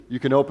you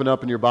can open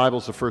up in your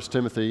Bibles to 1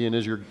 Timothy, and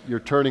as you're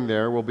turning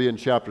there, we'll be in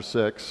chapter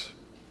 6.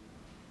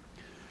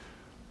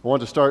 I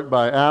want to start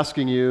by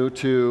asking you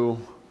to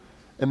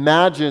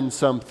imagine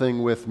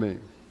something with me.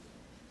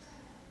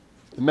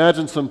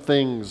 Imagine some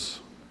things,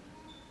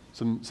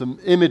 some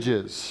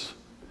images.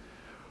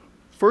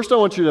 First, I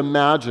want you to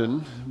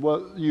imagine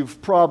what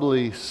you've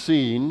probably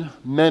seen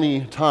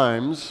many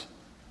times,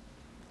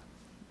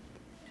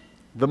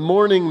 the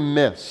morning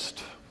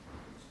mist.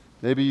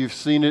 Maybe you've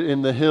seen it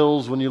in the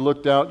hills when you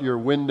looked out your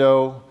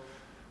window,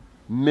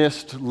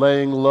 mist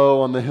laying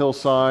low on the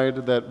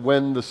hillside that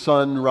when the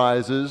sun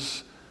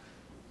rises,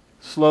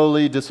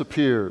 slowly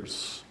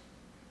disappears.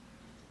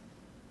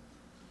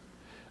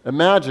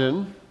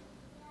 Imagine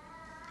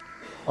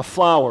a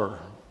flower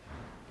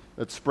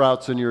that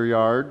sprouts in your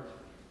yard.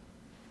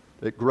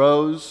 It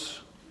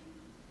grows,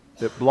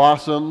 it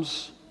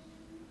blossoms,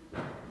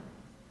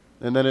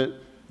 and then it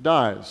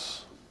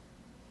dies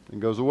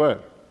and goes away.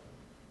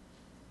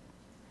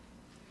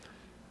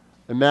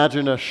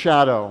 Imagine a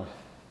shadow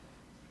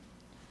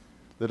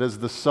that as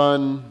the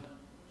sun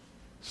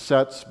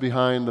sets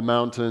behind the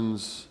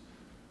mountains,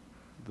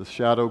 the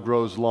shadow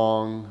grows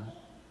long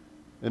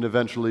and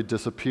eventually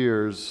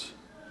disappears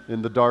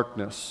in the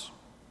darkness.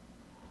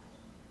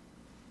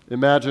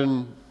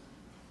 Imagine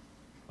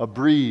a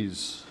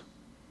breeze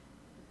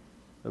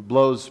that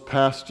blows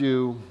past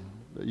you,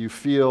 that you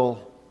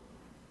feel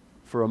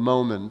for a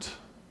moment,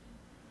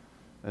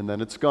 and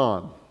then it's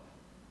gone.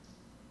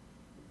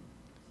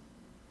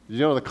 You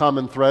know the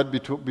common thread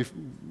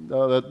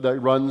that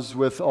runs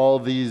with all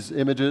these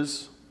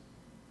images?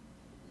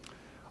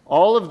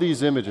 All of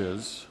these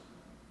images,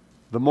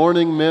 the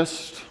morning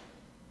mist,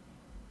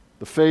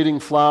 the fading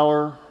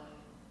flower,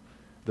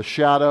 the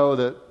shadow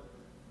that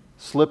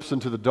slips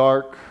into the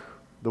dark,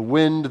 the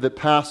wind that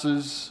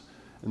passes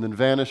and then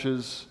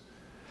vanishes,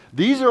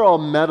 these are all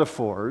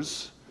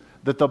metaphors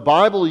that the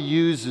Bible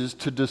uses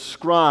to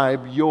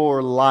describe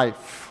your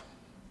life.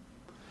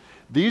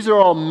 These are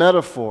all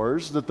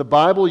metaphors that the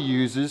Bible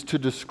uses to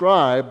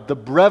describe the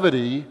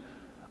brevity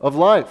of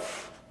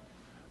life,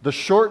 the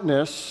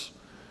shortness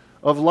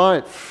of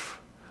life.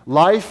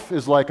 Life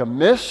is like a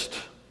mist.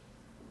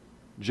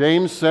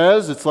 James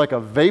says it's like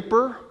a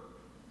vapor.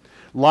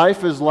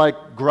 Life is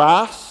like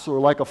grass or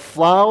like a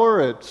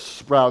flower. It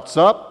sprouts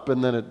up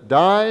and then it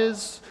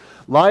dies.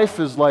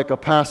 Life is like a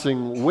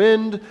passing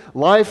wind.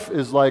 Life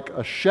is like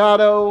a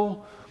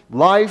shadow.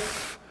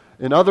 Life,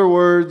 in other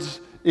words,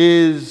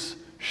 is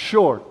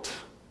short,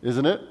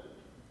 isn't it?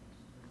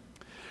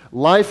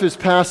 Life is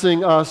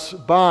passing us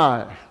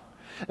by,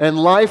 and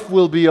life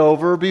will be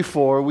over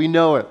before we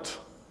know it.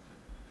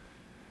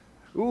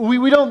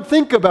 We don't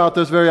think about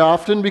this very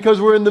often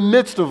because we're in the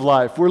midst of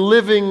life. We're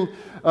living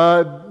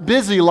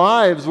busy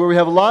lives where we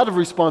have a lot of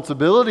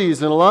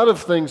responsibilities and a lot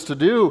of things to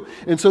do.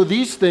 And so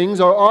these things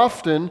are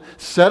often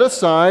set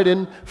aside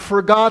and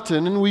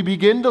forgotten, and we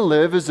begin to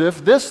live as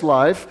if this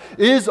life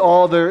is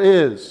all there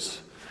is.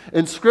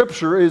 And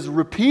Scripture is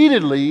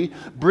repeatedly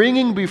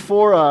bringing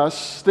before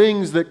us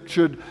things that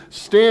should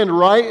stand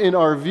right in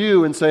our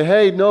view and say,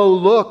 hey, no,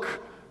 look,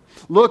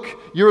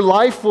 your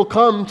life will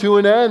come to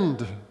an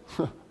end.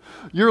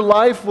 Your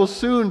life will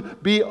soon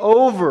be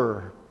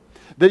over.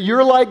 That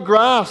you're like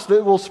grass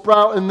that will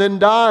sprout and then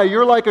die.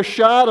 You're like a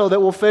shadow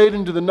that will fade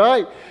into the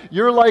night.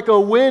 You're like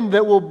a wind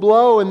that will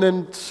blow and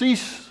then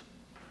cease.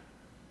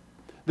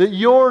 That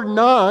you're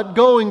not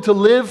going to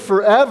live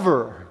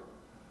forever.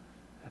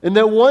 And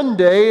that one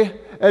day,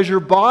 as your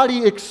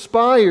body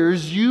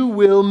expires, you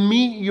will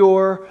meet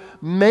your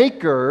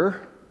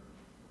Maker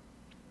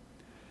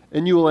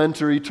and you will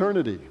enter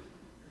eternity.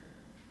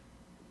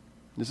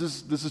 This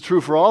is true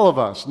for all of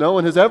us. No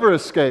one has ever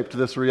escaped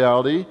this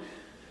reality,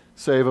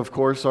 save, of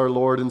course, our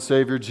Lord and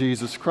Savior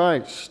Jesus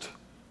Christ.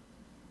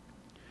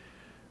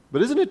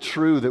 But isn't it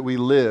true that we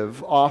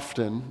live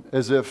often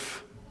as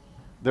if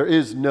there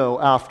is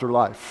no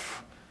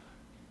afterlife?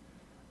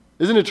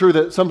 Isn't it true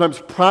that sometimes,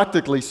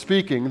 practically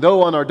speaking,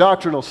 though on our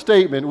doctrinal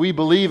statement we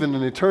believe in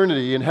an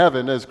eternity in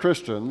heaven as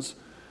Christians,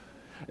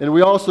 and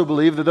we also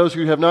believe that those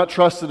who have not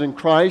trusted in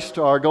Christ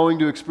are going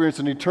to experience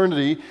an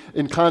eternity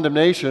in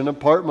condemnation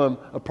apart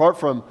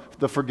from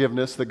the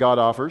forgiveness that God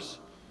offers?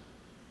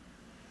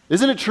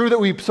 Isn't it true that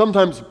we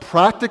sometimes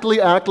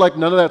practically act like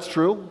none of that's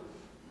true?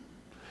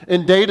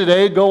 And day to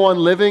day go on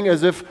living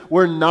as if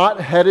we're not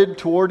headed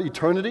toward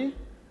eternity?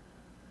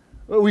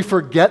 We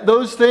forget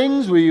those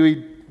things,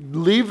 we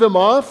leave them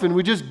off, and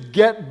we just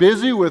get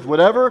busy with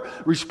whatever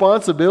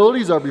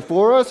responsibilities are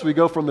before us. We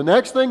go from the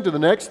next thing to the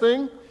next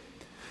thing.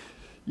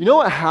 You know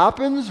what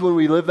happens when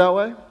we live that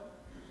way?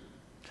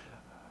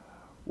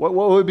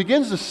 What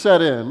begins to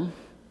set in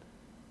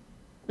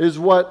is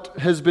what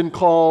has been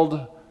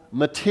called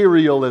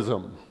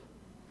materialism,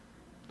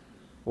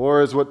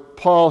 or as what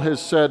Paul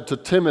has said to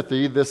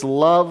Timothy, this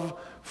love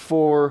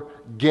for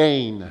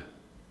gain.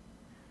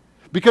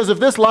 Because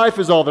if this life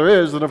is all there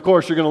is, then of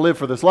course you're going to live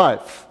for this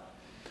life.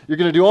 You're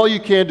going to do all you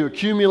can to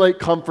accumulate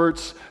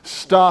comforts,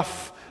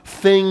 stuff,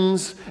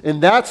 things,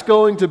 and that's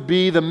going to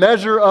be the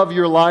measure of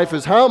your life,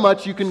 is how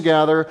much you can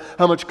gather,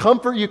 how much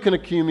comfort you can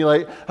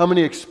accumulate, how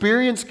many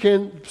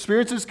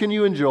experiences can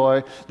you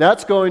enjoy.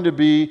 That's going to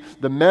be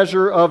the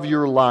measure of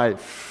your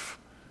life.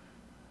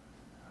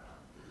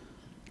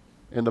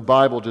 And the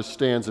Bible just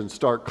stands in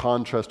stark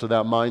contrast to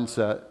that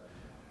mindset,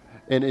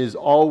 and is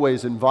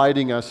always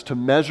inviting us to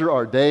measure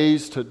our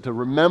days, to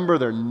remember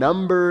they're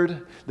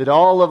numbered, that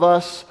all of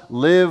us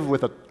live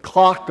with a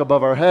clock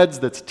above our heads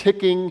that's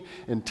ticking,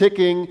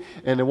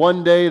 and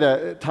one day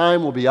that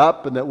time will be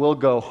up and that we'll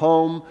go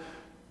home,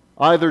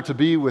 either to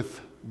be with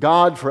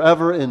God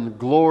forever in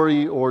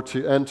glory or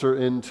to enter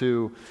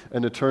into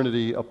an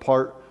eternity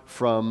apart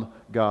from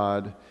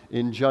God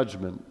in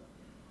judgment.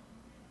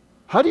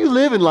 How do you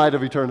live in light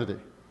of eternity?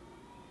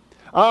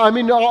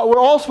 We're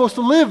all supposed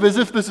to live as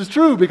if this is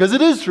true, because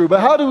it is true, but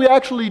how do we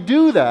actually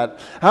do that?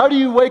 How do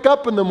you wake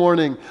up in the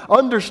morning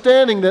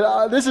understanding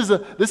that this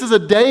is a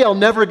day I'll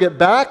never get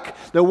back,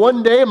 that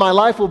one day my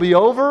life will be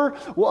over,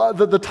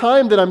 the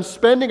time that I'm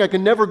spending I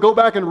can never go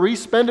back and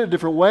re-spend it a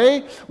different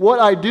way, what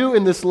I do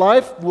in this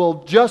life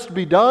will just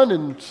be done,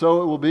 and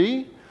so it will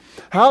be?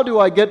 How do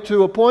I get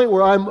to a point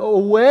where I'm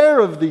aware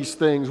of these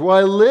things, where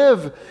I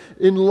live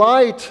in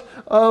light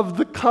of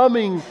the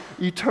coming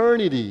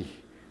eternity?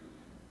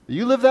 Do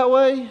you live that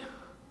way?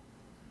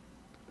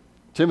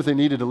 Timothy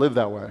needed to live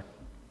that way.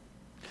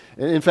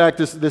 In fact,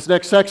 this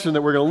next section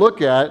that we're going to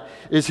look at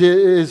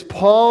is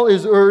Paul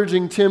is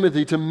urging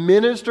Timothy to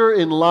minister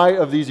in light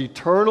of these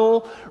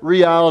eternal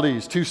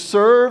realities, to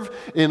serve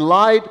in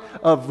light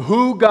of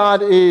who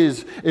God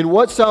is and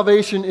what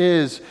salvation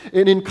is,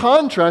 and in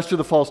contrast to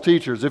the false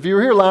teachers. If you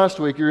were here last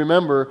week, you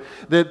remember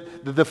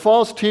that the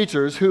false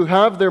teachers who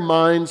have their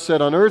minds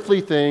set on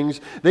earthly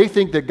things, they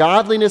think that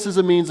godliness is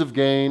a means of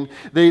gain.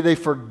 They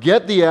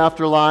forget the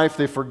afterlife.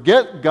 They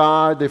forget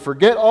God. They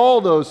forget all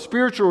those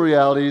spiritual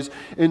realities.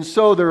 And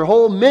so their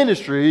whole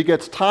ministry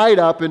gets tied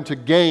up into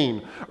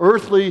gain,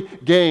 earthly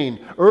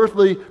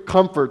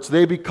comforts.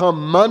 They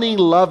become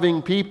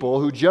money-loving people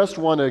who just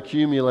want to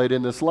accumulate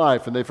in this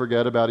life, and they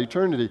forget about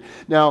eternity.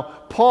 Now,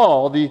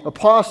 Paul, the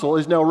apostle,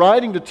 is now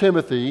writing to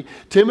Timothy.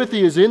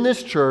 Timothy is in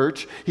this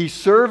church. He's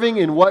serving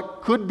in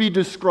what could be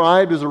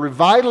described as a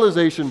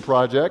revitalization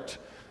project,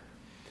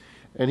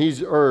 and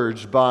he's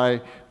urged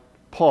by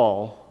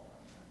Paul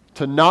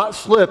to not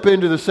slip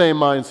into the same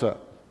mindset.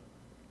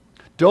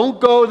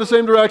 Don't go the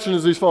same direction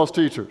as these false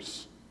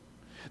teachers.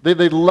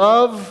 They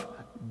love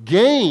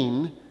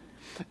gain,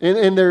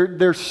 and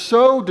they're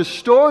so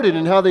distorted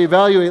in how they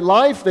evaluate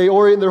life. They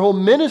orient their whole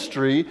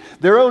ministry.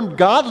 Their own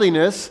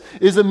godliness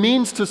is a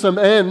means to some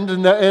end,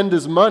 and that end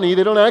is money.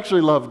 They don't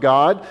actually love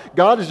God.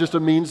 God is just a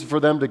means for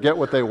them to get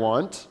what they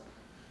want.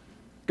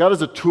 God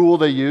is a tool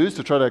they use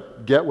to try to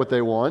get what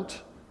they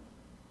want.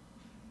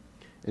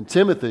 And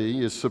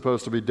Timothy is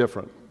supposed to be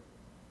different.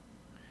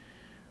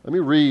 Let me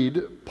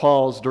read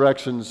Paul's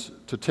directions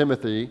to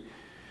Timothy,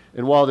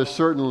 and while this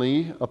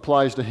certainly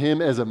applies to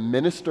him as a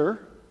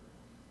minister,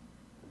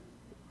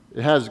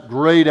 it has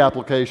great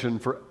application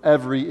for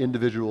every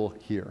individual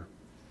here.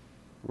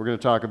 We're going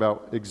to talk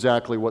about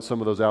exactly what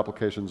some of those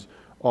applications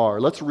are.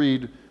 Let's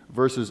read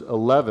verses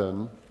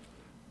 11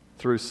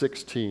 through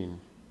 16.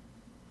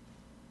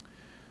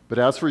 But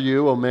as for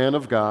you, O man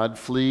of God,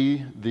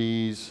 flee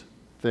these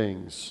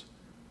things.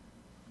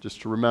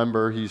 Just to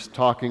remember, he's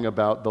talking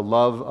about the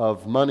love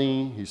of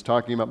money. He's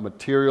talking about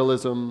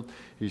materialism.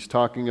 He's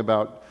talking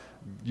about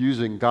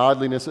using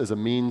godliness as a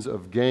means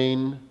of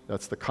gain.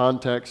 That's the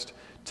context.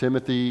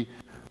 Timothy,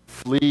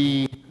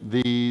 flee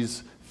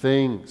these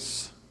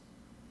things.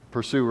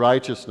 Pursue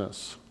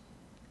righteousness,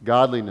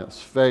 godliness,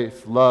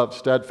 faith, love,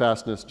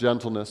 steadfastness,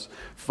 gentleness.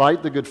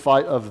 Fight the good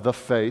fight of the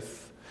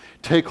faith.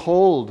 Take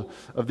hold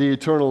of the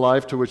eternal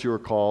life to which you are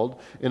called,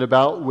 and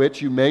about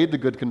which you made the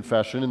good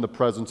confession in the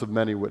presence of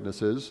many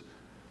witnesses.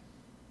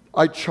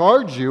 I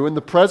charge you in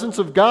the presence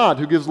of God,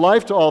 who gives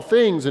life to all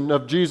things, and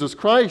of Jesus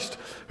Christ,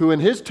 who in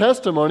his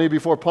testimony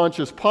before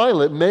Pontius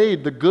Pilate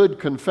made the good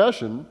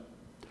confession,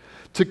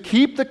 to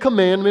keep the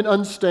commandment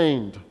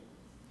unstained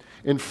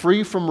and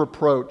free from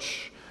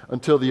reproach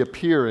until the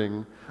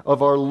appearing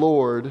of our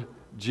Lord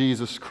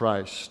Jesus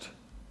Christ,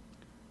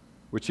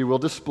 which he will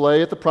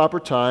display at the proper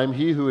time,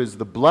 he who is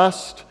the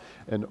blessed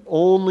and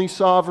only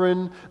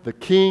sovereign, the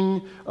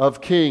King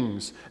of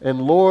kings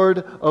and Lord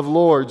of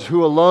lords,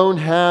 who alone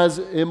has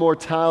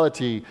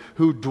immortality,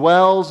 who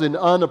dwells in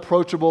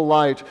unapproachable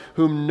light,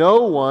 whom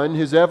no one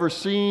has ever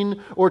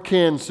seen or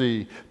can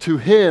see. To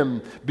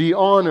him be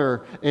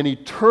honor and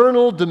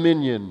eternal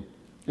dominion.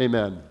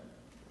 Amen.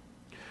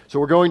 So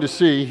we're going to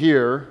see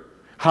here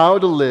how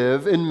to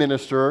live and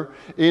minister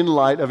in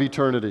light of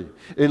eternity,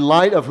 in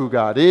light of who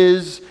God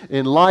is,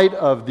 in light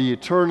of the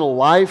eternal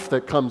life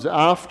that comes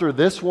after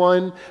this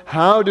one.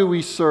 How do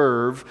we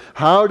serve?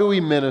 How do we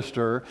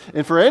minister?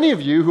 And for any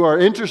of you who are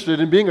interested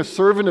in being a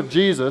servant of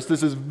Jesus,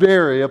 this is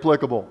very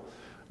applicable.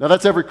 Now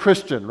that's every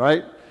Christian,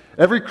 right?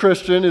 Every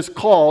Christian is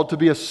called to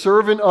be a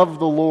servant of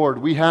the Lord.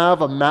 We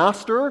have a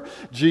master,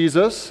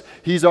 Jesus.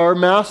 He's our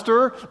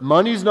master.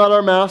 Money's not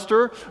our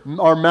master.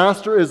 Our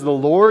master is the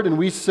Lord, and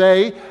we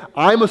say,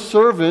 I'm a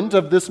servant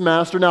of this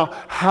master. Now,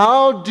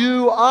 how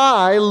do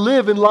I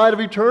live in light of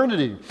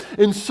eternity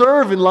and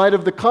serve in light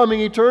of the coming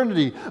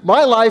eternity?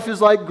 My life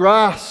is like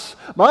grass.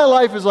 My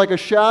life is like a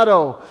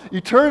shadow.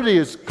 Eternity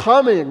is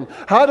coming.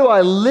 How do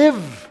I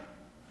live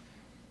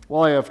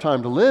while I have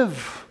time to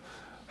live?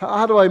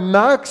 How do I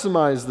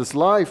maximize this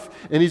life?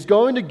 And he's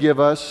going to give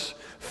us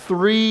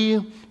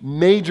 3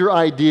 major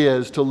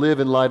ideas to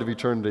live in light of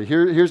eternity.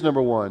 Here's number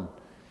 1.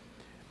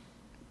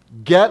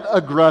 Get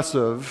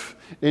aggressive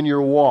in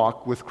your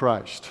walk with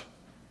Christ.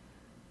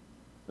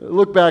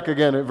 Look back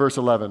again at verse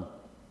 11.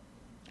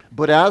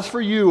 But as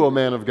for you, O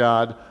man of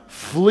God,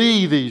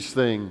 flee these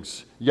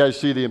things. You guys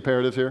see the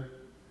imperatives here?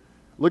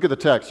 Look at the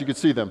text. You can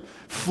see them.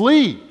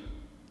 Flee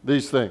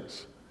these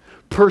things.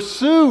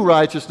 Pursue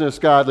righteousness,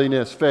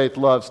 godliness, faith,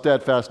 love,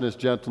 steadfastness,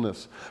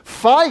 gentleness.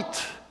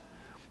 Fight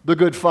the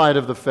good fight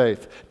of the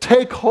faith.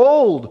 Take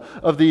hold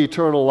of the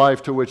eternal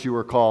life to which you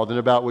were called and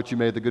about which you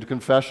made the good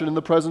confession in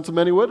the presence of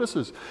many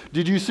witnesses.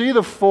 Did you see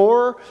the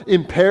 4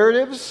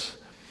 imperatives?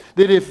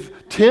 That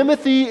if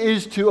Timothy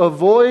is to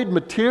avoid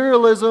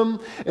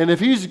materialism, and if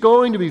he's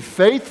going to be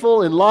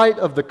faithful in light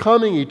of the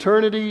coming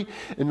eternity,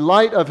 in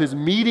light of his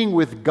meeting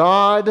with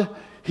God,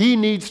 he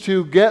needs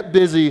to get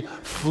busy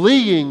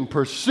fleeing,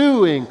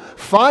 pursuing,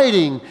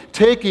 fighting,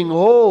 taking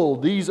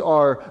hold. These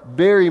are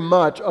very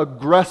much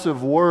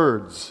aggressive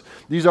words.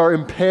 These are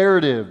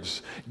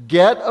imperatives.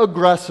 Get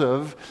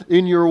aggressive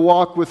in your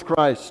walk with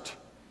Christ.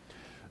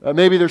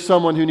 Maybe there's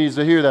someone who needs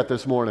to hear that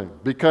this morning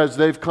because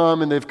they've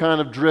come and they've kind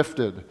of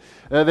drifted.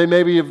 They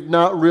maybe have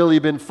not really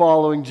been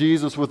following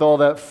Jesus with all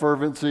that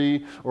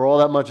fervency or all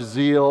that much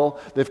zeal.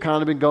 They've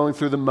kind of been going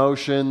through the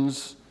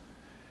motions.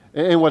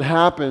 And what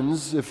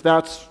happens, if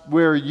that's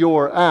where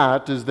you're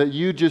at, is that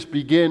you just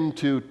begin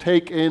to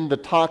take in the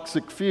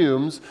toxic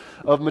fumes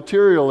of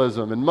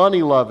materialism and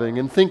money loving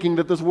and thinking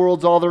that this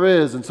world's all there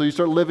is. And so you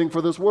start living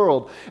for this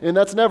world. And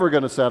that's never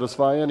going to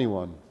satisfy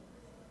anyone.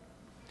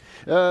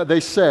 They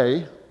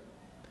say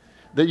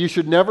that you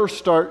should never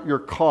start your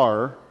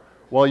car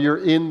while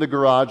you're in the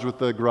garage with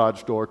the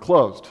garage door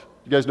closed.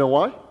 You guys know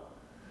why?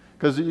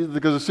 Because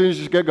as soon as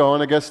you get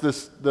going, I guess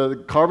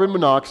the carbon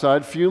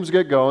monoxide fumes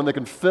get going. They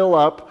can fill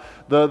up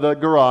the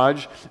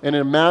garage, and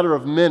in a matter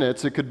of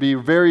minutes, it could be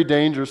very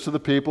dangerous to the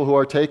people who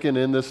are taking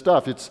in this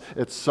stuff. It's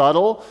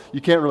subtle. You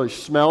can't really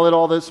smell it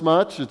all this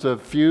much. It's a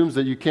fumes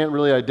that you can't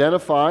really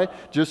identify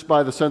just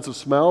by the sense of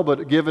smell,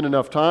 but given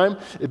enough time,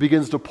 it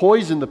begins to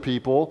poison the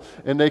people,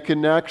 and they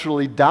can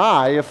actually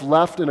die if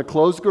left in a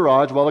closed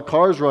garage while the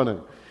car's running.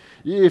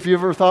 If you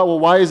ever thought, well,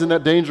 why isn't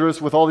that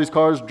dangerous with all these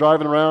cars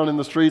driving around in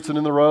the streets and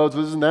in the roads?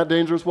 Isn't that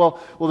dangerous? Well,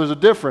 there's a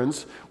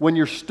difference when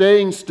you're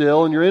staying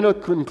still and you're in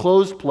an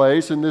enclosed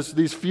place and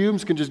these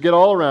fumes can just get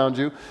all around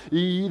you.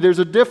 There's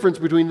a difference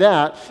between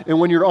that and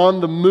when you're on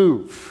the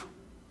move.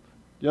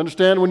 You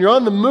understand? When you're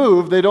on the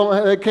move, they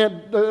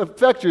can't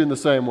affect you in the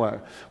same way.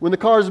 When the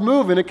car's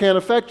moving, it can't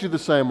affect you the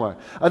same way.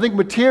 I think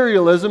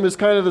materialism is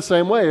kind of the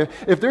same way.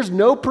 If there's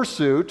no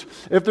pursuit,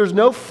 if there's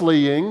no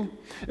fleeing,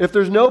 if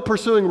there's no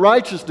pursuing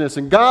righteousness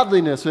and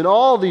godliness and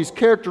all these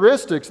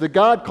characteristics that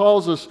God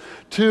calls us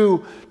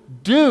to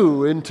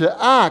do and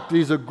to act,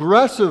 these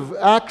aggressive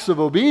acts of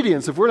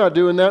obedience, if we're not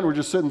doing that and we're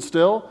just sitting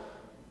still,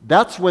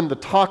 that's when the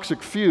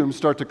toxic fumes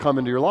start to come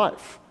into your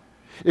life.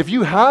 If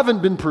you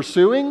haven't been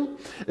pursuing,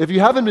 if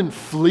you haven't been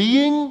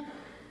fleeing,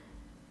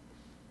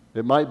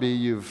 it might be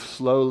you've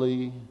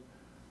slowly,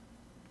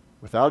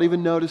 without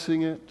even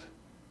noticing it,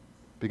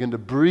 begin to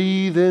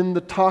breathe in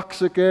the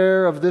toxic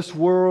air of this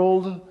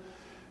world.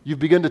 You've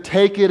begun to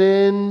take it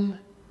in.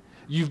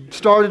 You've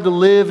started to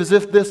live as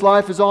if this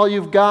life is all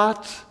you've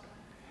got.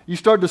 You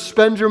start to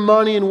spend your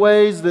money in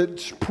ways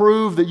that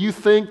prove that you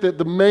think that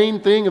the main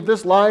thing of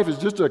this life is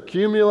just to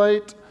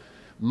accumulate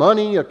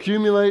money,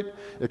 accumulate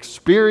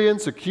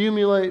experience,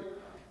 accumulate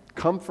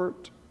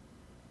comfort.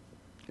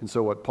 And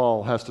so what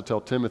Paul has to tell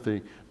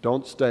Timothy,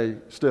 don't stay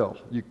still.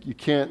 You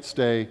can't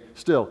stay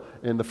still.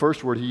 And the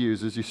first word he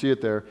uses, you see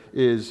it there,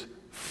 is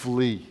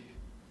flee.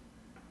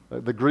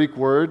 The Greek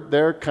word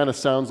there kind of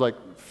sounds like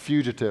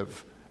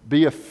fugitive.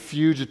 Be a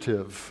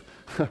fugitive.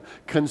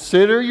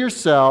 Consider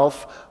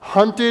yourself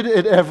hunted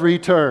at every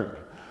turn.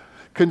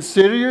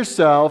 Consider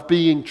yourself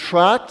being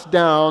tracked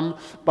down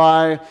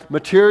by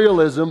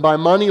materialism, by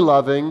money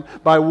loving,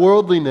 by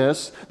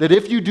worldliness, that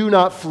if you do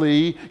not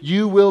flee,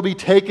 you will be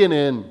taken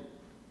in.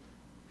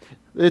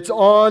 It's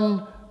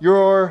on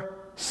your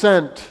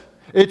scent.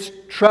 It's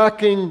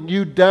tracking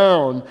you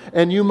down,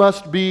 and you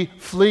must be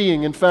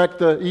fleeing. In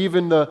fact,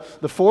 even the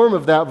form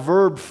of that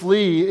verb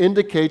flee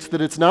indicates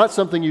that it's not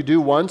something you do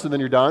once and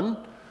then you're done.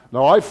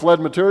 No, I fled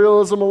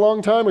materialism a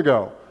long time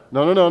ago.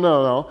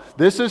 No.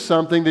 This is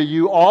something that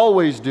you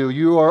always do.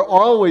 You are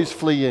always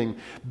fleeing.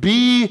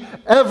 Be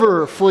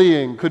ever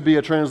fleeing could be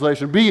a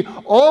translation. Be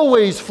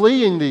always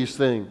fleeing these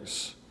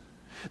things.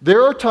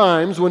 There are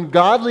times when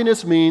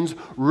godliness means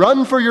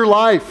run for your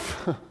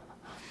life.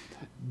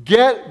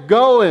 Get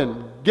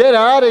going. Get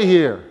out of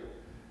here.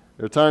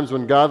 There are times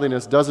when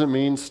godliness doesn't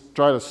mean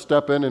try to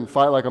step in and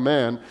fight like a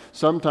man.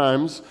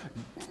 Sometimes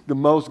the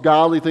most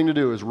godly thing to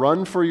do is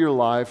run for your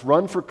life,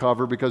 run for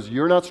cover, because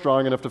you're not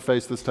strong enough to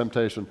face this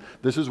temptation.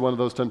 This is one of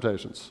those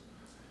temptations.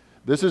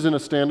 This isn't a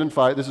stand and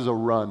fight. This is a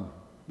run.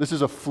 This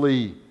is a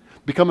flee.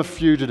 Become a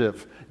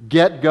fugitive.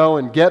 Get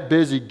going. Get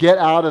busy. Get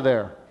out of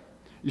there.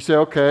 You say,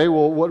 okay,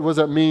 well, what does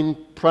that mean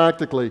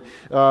practically?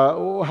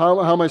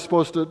 How am I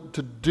supposed to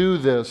do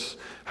this?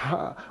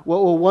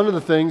 Well, one of the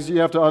things you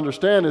have to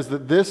understand is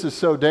that this is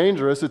so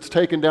dangerous. It's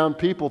taken down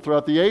people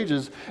throughout the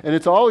ages, and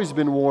it's always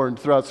been warned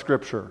throughout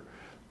Scripture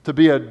to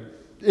be an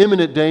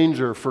imminent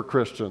danger for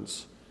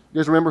Christians. You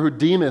guys remember who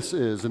Demas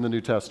is in the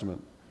New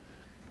Testament?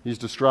 He's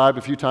described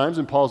a few times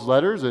in Paul's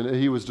letters, and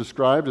he was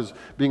described as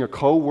being a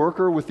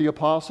co-worker with the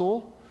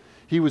apostle.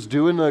 He was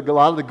doing a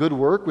lot of the good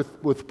work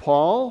with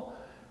Paul.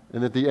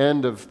 And at the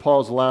end of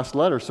Paul's last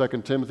letter,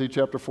 2 Timothy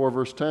chapter 4,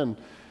 verse 10,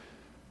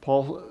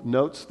 Paul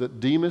notes that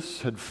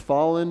Demas had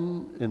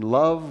fallen in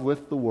love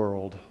with the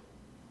world,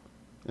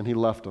 and he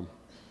left him.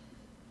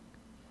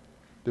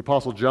 The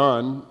Apostle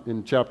John,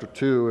 in chapter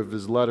 2 of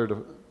his letter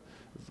to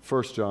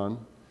 1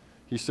 John,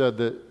 he said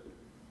that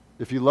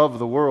if you love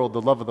the world,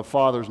 the love of the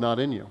Father is not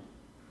in you.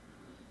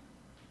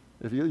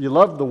 If you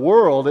love the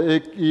world,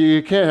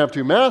 you can't have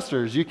two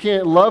masters. You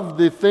can't love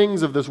the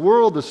things of this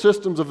world, the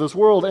systems of this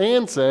world,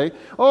 and say,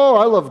 oh,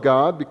 I love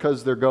God,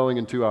 because they're going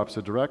in two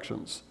opposite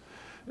directions.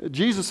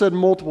 Jesus said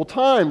multiple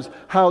times,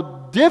 how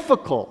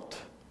difficult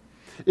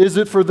is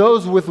it for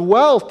those with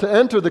wealth to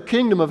enter the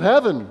kingdom of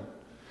heaven?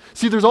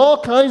 See, there's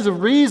all kinds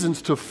of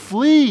reasons to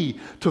flee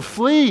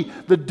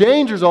the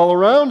dangers all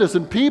around us,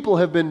 and people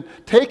have been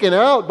taken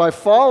out by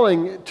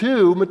falling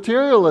to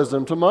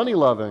materialism, to money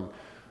loving.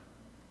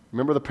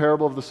 Remember the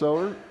parable of the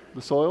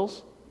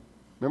soils?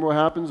 Remember what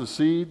happens? A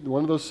seed,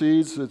 one of those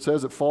seeds, it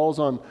says it falls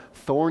on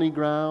thorny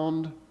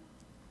ground.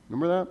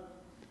 Remember that?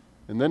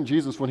 And then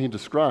Jesus, when he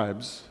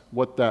describes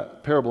what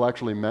that parable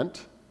actually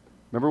meant,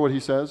 remember what he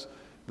says?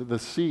 That the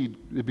seed,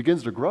 it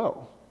begins to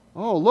grow.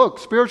 Oh, look,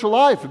 spiritual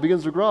life, it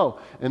begins to grow.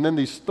 And then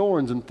these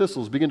thorns and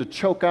thistles begin to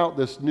choke out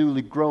this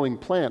newly growing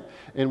plant.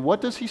 And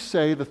what does he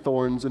say the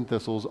thorns and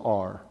thistles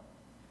are?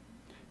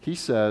 He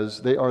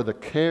says they are the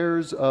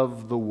cares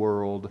of the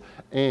world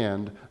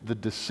and the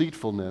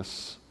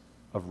deceitfulness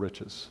of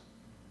riches.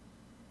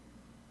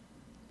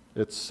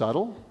 It's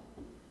subtle.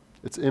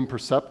 It's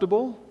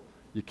imperceptible.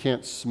 You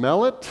can't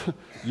smell it.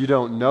 You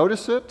don't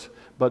notice it.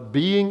 But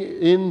being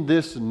in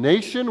this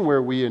nation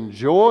where we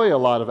enjoy a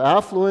lot of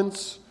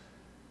affluence,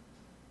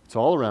 it's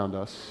all around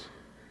us.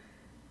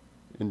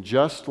 And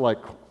just like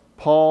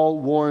Paul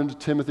warned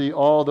Timothy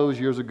all those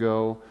years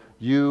ago,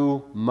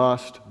 you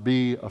must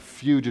be a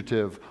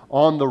fugitive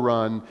on the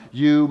run.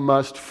 You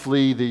must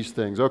flee these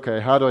things. Okay,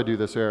 how do I do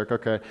this, Eric?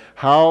 Okay,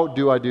 how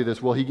do I do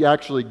this? Well, he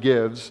actually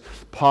gives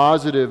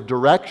positive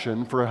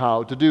direction for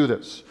how to do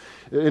this.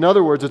 In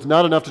other words, it's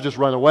not enough to just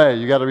run away.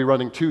 You got to be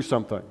running to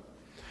something.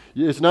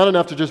 It's not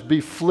enough to just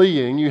be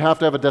fleeing. You have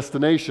to have a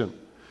destination.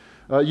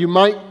 You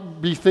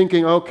might be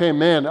thinking, okay,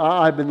 man,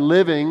 I've been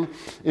living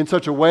in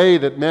such a way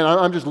that, man,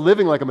 I'm just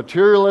living like a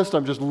materialist.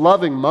 I'm just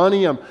loving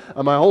money.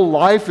 My whole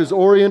life is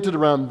oriented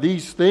around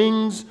these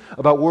things,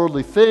 about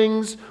worldly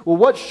things. Well,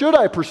 what should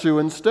I pursue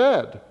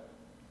instead?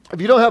 If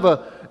you don't have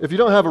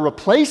a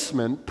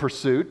replacement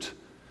pursuit,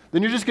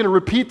 then you're just going to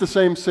repeat the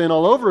same sin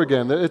all over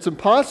again. It's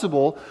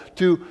impossible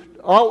to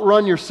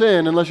outrun your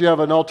sin unless you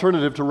have an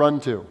alternative to run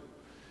to.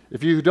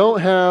 If you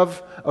don't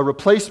have a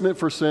replacement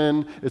for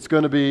sin, it's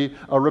going to be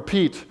a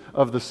repeat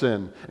of the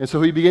sin. And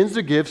so he begins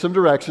to give some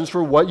directions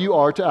for what you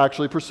are to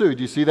actually pursue.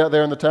 Do you see that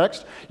there in the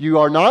text? You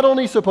are not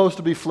only supposed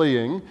to be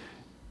fleeing,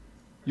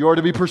 you are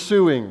to be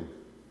pursuing.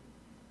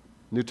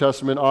 New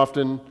Testament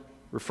often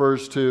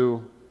refers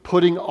to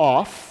putting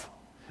off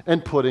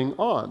and putting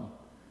on.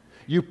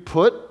 You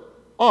put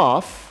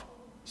off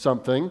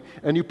something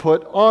and you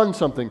put on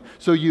something.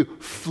 So you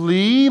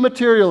flee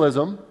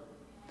materialism.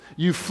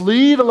 You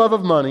flee the love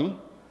of money,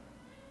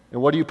 and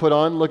what do you put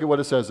on? Look at what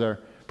it says there.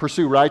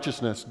 Pursue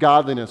righteousness,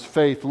 godliness,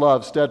 faith,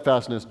 love,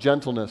 steadfastness,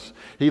 gentleness.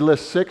 He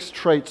lists 6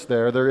 traits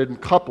there. They're in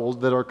couples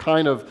that are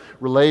kind of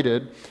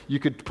related. You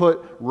could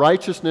put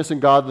righteousness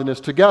and godliness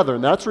together,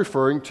 and that's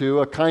referring to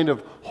a kind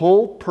of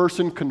whole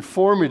person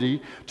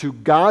conformity to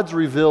God's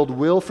revealed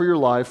will for your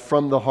life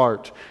from the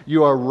heart.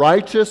 You are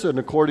righteous, and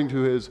according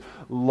to His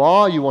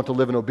law, you want to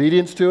live in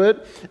obedience to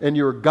it, and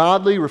you're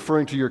godly,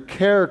 referring to your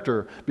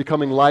character,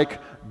 becoming like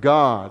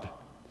God.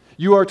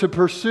 You are to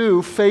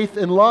pursue faith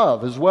and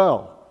love as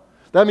well.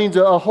 That means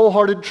a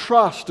wholehearted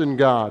trust in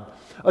God,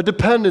 a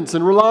dependence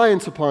and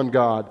reliance upon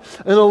God,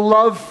 and a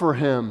love for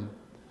Him.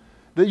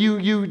 That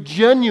you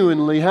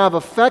genuinely have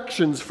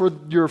affections for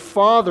your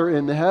Father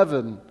in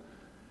heaven.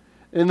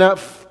 And that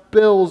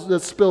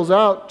spills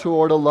out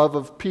toward a love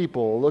of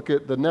people. Look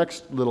at the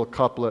next little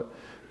couplet.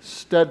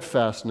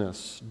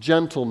 Steadfastness,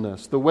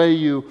 gentleness, the way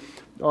you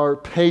are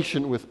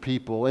patient with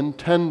people and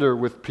tender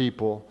with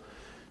people.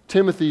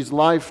 Timothy's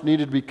life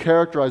needed to be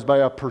characterized by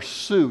a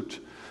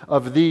pursuit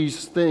of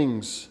these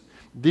things.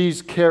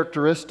 these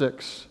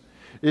characteristics.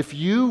 If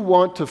you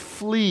want to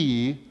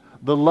flee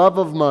the love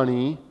of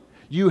money,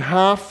 you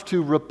have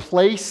to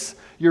replace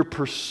your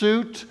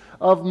pursuit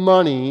of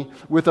money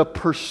with a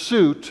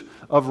pursuit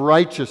of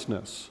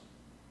righteousness.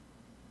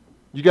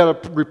 You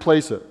got to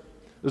replace it.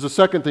 There's a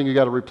second thing you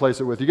got to replace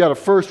it with. You got to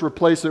first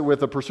replace it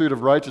with a pursuit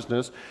of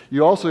righteousness.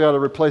 You also got to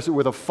replace it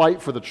with a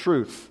fight for the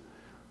truth.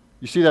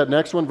 You see that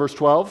next one, verse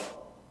 12?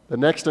 The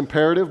next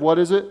imperative, what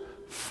is it?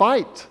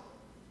 Fight.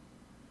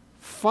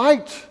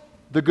 Fight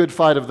the good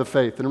fight of the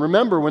faith. And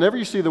remember, whenever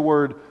you see the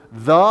word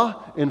 "the"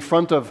 in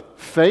front of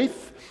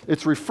faith,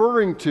 it's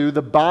referring to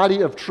the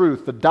body of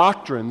truth, the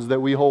doctrines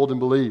that we hold and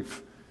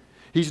believe.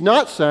 He's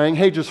not saying,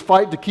 hey, just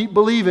fight to keep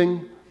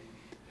believing.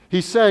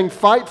 He's saying,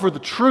 fight for the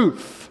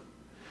truth.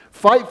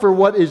 Fight for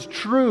what is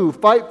true.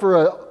 Fight for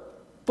a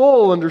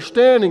full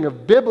understanding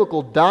of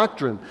biblical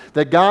doctrine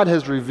that God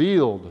has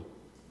revealed.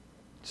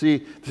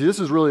 See, this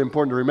is really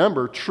important to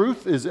remember.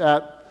 Truth is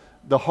at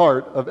the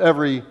heart of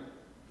every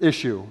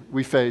issue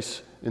we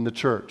face in the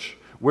church.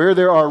 Where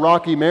there are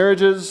rocky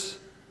marriages,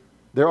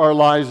 there are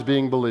lies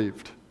being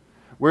believed.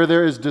 Where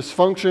there is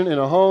dysfunction in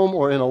a home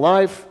or in a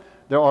life,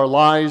 there are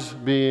lies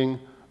being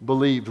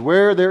believed.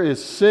 Where there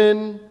is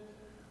sin,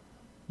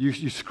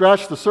 you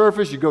scratch the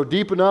surface, you go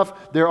deep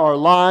enough, there are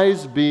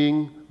lies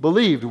being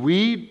believed.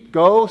 We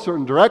go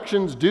certain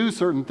directions, do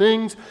certain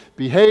things,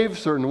 behave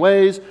certain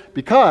ways,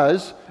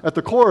 because at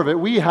the core of it,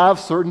 we have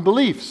certain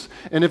beliefs.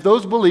 And if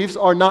those beliefs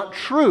are not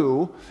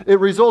true,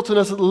 it results in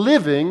us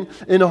living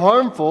in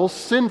harmful,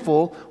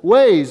 sinful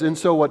ways. And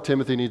so what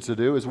Timothy needs to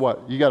do is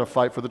what? You got to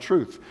fight for the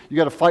truth. You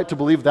got to fight to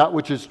believe that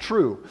which is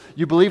true.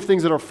 You believe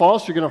things that are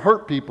false, you're going to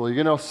hurt people.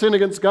 You're going to sin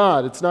against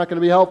God. It's not going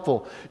to be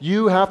helpful.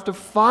 You have to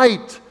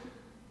fight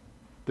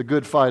the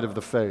good fight of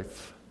the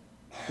faith.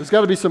 There's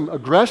got to be some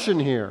aggression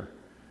here.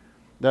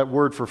 That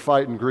word for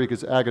fight in Greek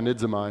is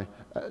agonizomai.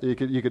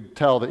 You could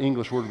tell the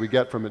English word we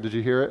get from it. Did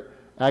you hear it?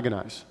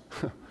 Agonize.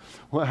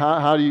 Well,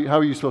 how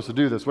are you supposed to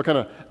do this? What kind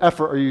of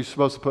effort are you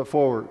supposed to put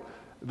forward?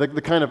 The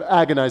kind of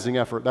agonizing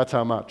effort, that's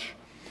how much.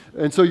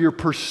 And so you're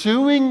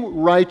pursuing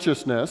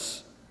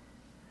righteousness.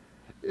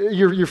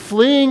 You're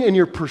fleeing and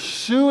you're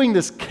pursuing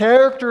this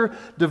character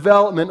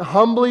development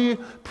humbly,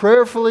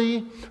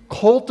 prayerfully,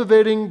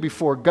 cultivating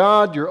before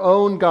God your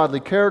own godly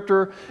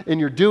character, and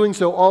you're doing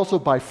so also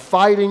by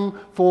fighting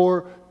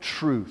for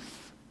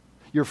truth.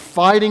 You're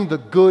fighting the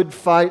good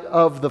fight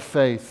of the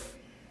faith.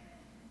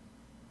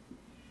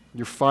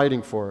 You're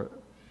fighting for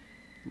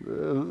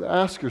it.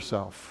 Ask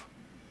yourself,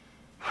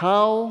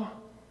 how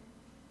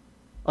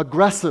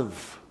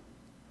aggressive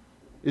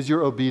is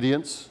your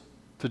obedience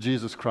to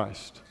Jesus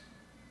Christ?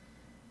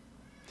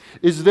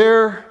 Is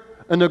there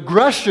an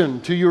aggression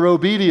to your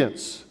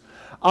obedience?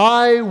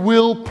 I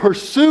will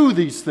pursue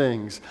these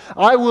things.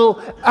 I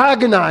will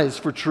agonize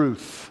for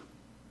truth.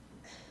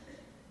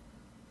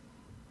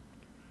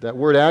 That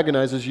word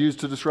agonize is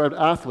used to describe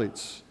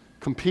athletes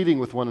competing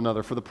with one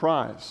another for the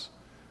prize.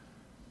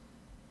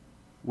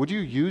 Would you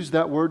use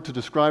that word to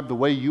describe the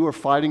way you are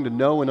fighting to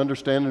know and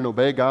understand and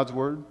obey God's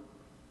word?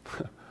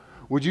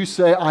 Would you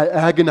say, I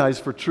agonize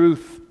for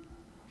truth?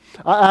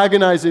 I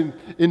agonize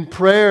in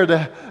prayer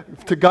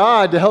to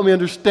God to help me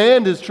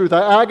understand His truth.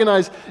 I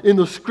agonize in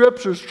the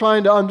Scriptures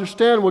trying to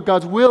understand what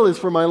God's will is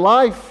for my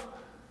life.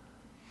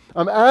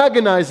 I'm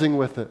agonizing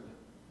with it.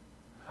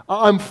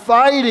 I'm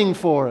fighting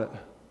for it.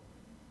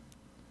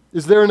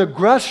 Is there an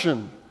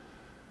aggression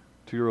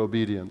to your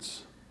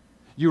obedience?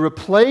 You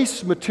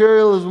replace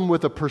materialism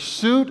with a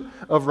pursuit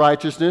of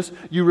righteousness.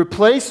 You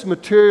replace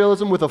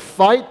materialism with a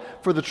fight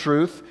for the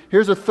truth.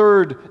 Here's a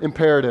third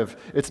imperative.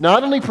 It's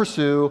not only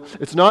pursue,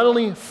 it's not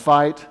only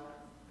fight.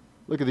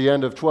 Look at the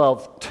end of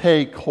 12.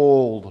 Take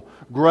hold,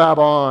 grab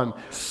on,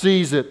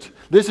 seize it.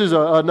 This is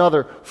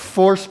another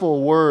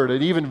forceful word,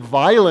 an even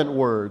violent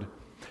word.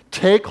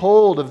 Take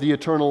hold of the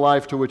eternal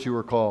life to which you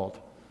were called.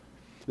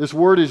 This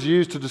word is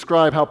used to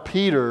describe how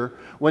Peter,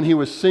 when he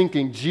was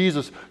sinking,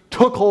 Jesus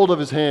took hold of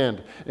his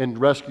hand and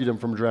rescued him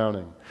from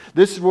drowning.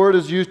 This word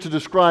is used to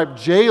describe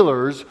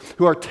jailers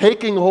who are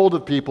taking hold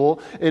of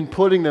people and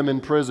putting them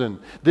in prison.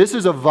 This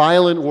is a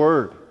violent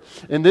word.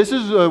 And this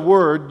is a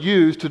word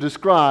used to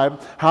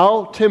describe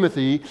how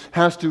Timothy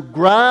has to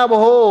grab a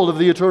hold of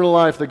the eternal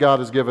life that God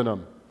has given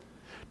him.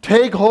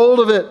 Take hold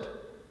of it.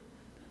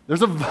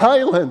 There's a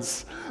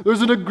violence.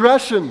 There's an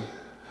aggression.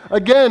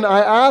 Again, I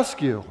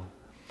ask you,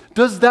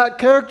 does that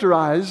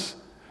characterize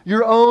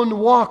your own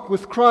walk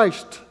with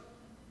Christ?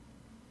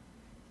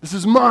 This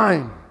is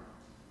mine.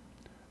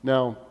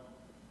 Now,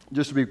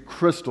 just to be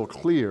crystal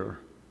clear,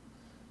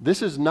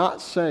 this is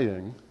not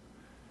saying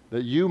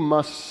that you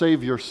must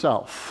save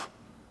yourself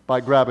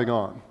by grabbing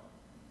on.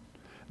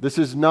 This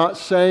is not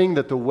saying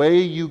that the way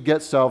you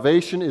get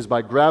salvation is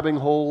by grabbing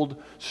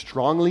hold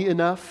strongly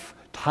enough,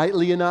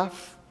 tightly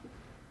enough.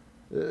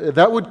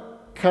 That would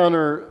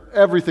counter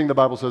everything the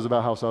Bible says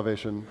about how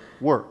salvation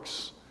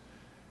works.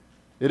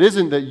 It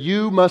isn't that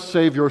you must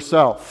save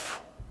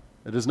yourself.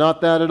 It is not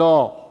that at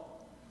all.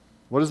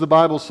 What does the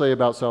Bible say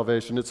about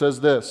salvation? It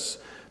says this: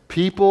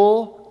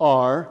 people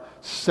are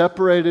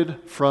separated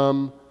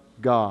from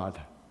God.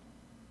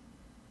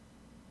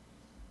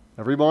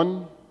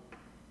 Everyone,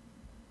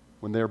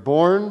 when they're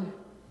born,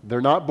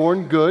 they're not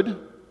born good.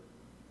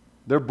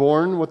 They're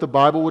born what the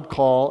Bible would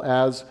call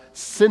as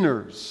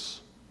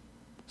sinners,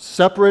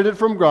 separated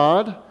from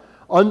God,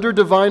 under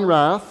divine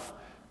wrath,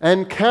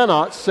 and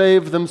cannot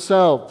save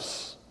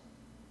themselves.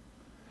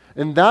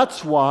 And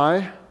that's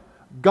why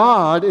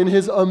God, in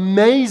His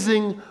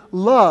amazing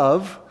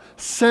love,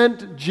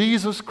 sent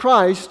Jesus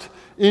Christ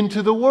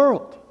into the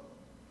world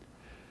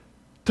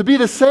to be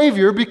the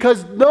Savior,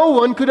 because no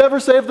one could ever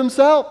save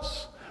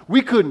themselves.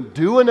 We couldn't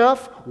do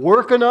enough,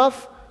 work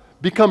enough,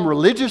 become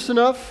religious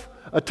enough,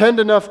 attend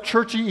enough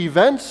churchy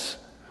events.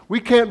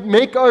 We can't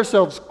make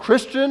ourselves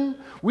Christian.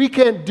 We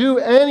can't do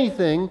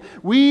anything.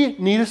 We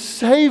need a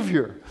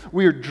Savior.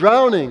 We are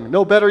drowning.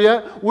 No, better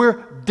yet,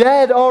 we're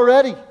dead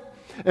already.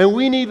 And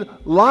we need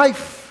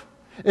life.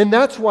 And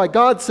that's why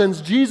God sends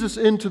Jesus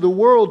into the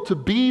world to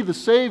be the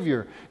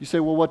Savior. You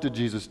say, well, what did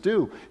Jesus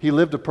do? He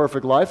lived a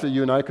perfect life that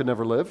you and I could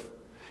never live.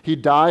 He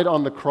died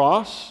on the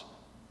cross,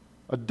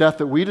 a death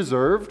that we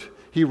deserved.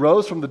 He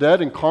rose from the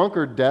dead and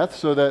conquered death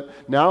so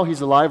that now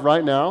He's alive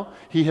right now.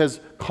 He has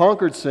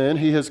conquered sin.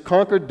 He has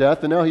conquered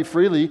death, and now He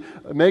freely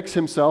makes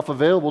Himself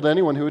available to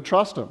anyone who would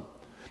trust Him.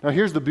 Now,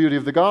 here's the beauty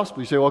of the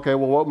gospel. You say, okay,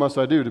 well, what must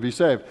I do to be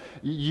saved?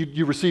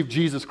 You receive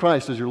Jesus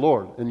Christ as your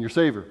Lord and your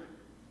Savior.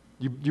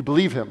 You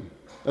believe Him.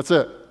 That's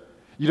it.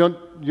 You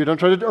don't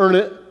try to earn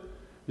it.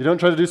 You don't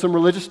try to do some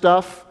religious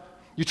stuff.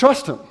 You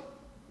trust Him.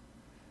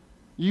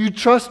 You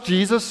trust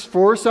Jesus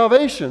for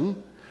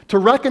salvation, to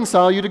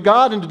reconcile you to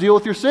God and to deal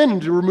with your sin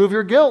and to remove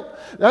your guilt.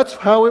 That's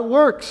how it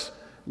works.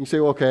 You say,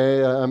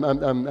 okay,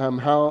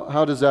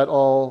 how does that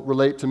all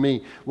relate to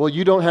me? Well,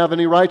 you don't have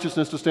any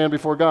righteousness to stand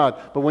before God.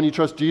 But when you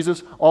trust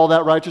Jesus, all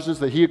that righteousness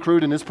that He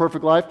accrued in His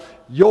perfect life,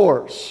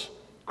 yours,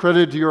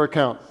 credited to your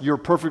account. You're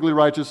perfectly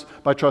righteous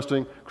by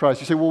trusting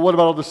Christ. You say, well, what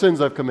about all the sins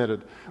I've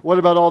committed? What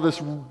about all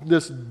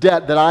this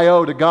debt that I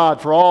owe to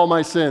God for all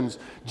my sins?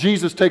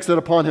 Jesus takes that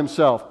upon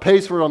Himself,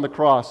 pays for it on the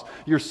cross.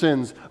 Your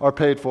sins are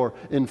paid for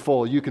in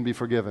full. You can be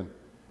forgiven.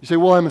 You say,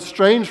 well, I'm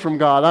estranged from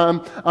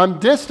God. I'm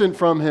distant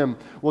from Him.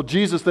 Well,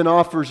 Jesus then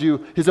offers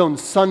you His own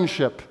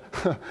sonship,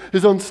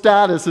 His own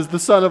status as the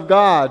Son of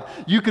God.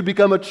 You could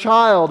become a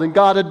child, and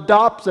God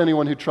adopts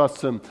anyone who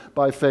trusts Him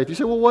by faith. You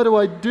say, well, what do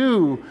I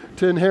do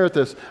to inherit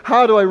this?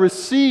 How do I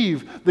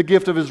receive the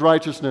gift of His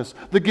righteousness,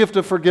 the gift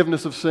of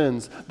forgiveness of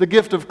sins, the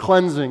gift of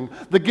cleansing,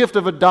 the gift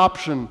of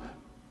adoption?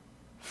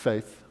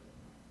 Faith.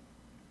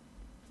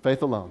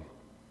 Faith alone.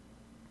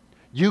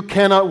 You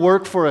cannot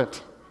work for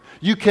it.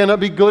 You cannot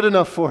be good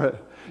enough for it.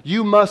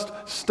 You must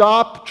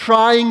stop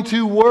trying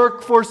to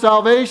work for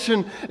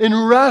salvation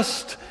and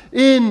rest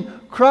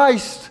in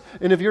Christ.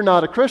 And if you're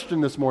not a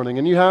Christian this morning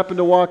and you happen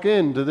to walk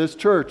into this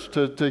church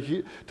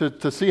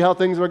to see how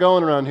things are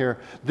going around here,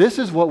 this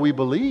is what we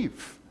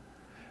believe.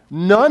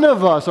 None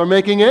of us are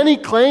making any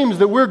claims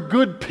that we're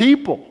good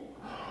people.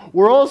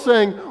 We're all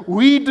saying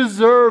we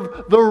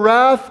deserve the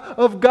wrath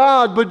of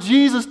God, but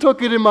Jesus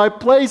took it in my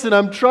place and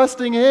I'm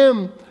trusting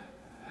Him.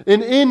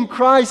 And in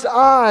Christ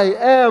I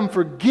am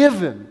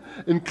forgiven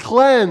and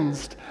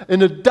cleansed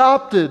and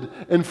adopted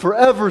and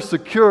forever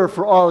secure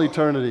for all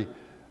eternity.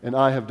 And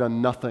I have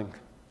done nothing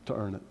to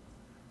earn it.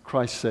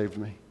 Christ saved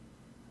me.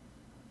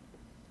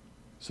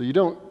 So you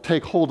don't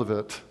take hold of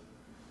it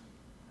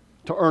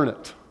to earn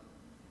it.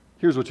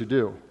 Here's what you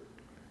do.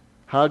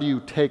 How do you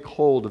take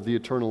hold of the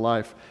eternal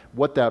life?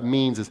 What that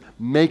means is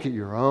make it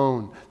your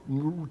own.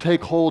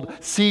 Take hold,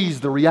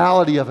 seize the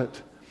reality of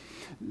it.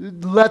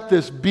 Let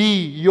this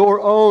be your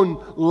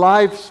own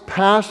life's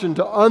passion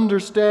to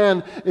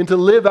understand and to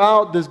live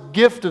out this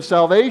gift of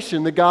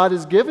salvation that God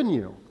has given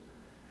you.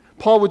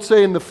 Paul would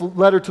say in the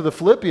letter to the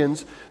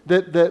Philippians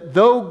that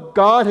though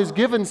God has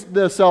given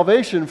the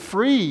salvation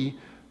free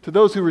to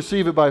those who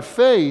receive it by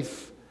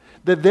faith,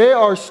 that they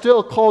are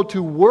still called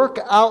to work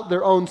out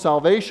their own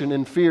salvation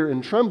in fear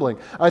and trembling.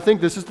 I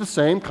think this is the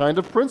same kind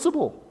of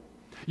principle.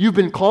 You've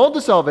been called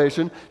to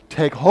salvation,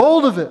 take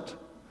hold of it.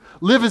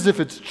 Live as if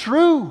it's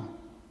true.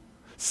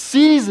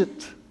 Seize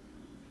it.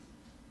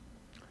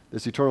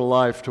 This eternal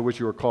life to which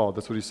you were called.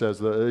 That's what he says.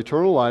 The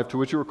eternal life to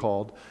which you were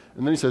called.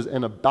 And then he says,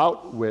 and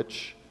about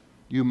which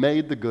you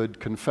made the good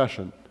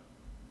confession.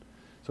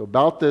 So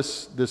about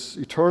this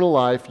eternal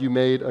life, you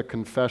made a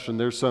confession.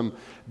 There's some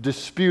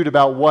dispute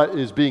about what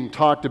is being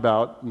talked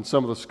about, and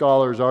some of the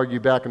scholars argue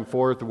back and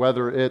forth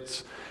whether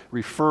it's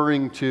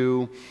referring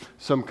to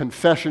some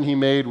confession he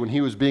made when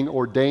he was being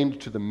ordained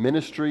to the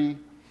ministry,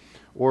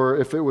 or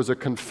if it was a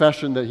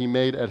confession that he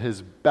made at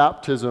his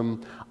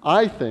baptism.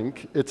 I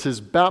think it's his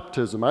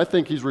baptism. I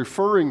think he's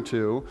referring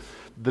to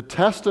the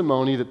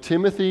testimony that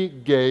Timothy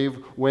gave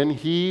when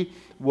he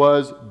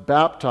was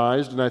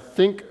baptized, and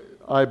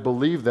I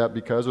believe that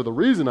because, or the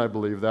reason I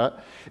believe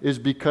that, is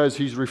because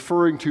he's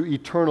referring to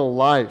eternal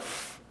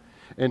life.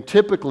 And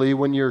typically,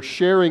 when you're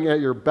sharing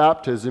at your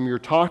baptism, you're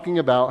talking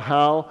about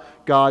how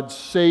God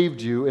saved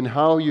you and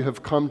how you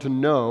have come to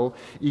know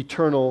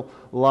eternal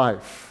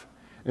life.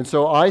 And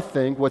so I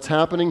think what's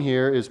happening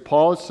here is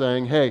Paul is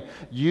saying, hey,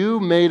 you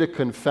made a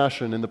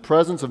confession in the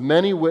presence of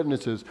many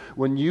witnesses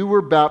when you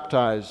were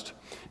baptized.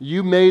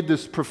 You made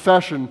this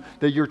profession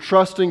that you're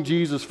trusting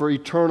Jesus for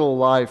eternal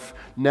life.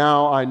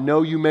 Now I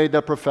know you made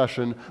that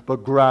profession,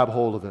 but grab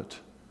hold of it.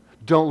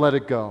 Don't let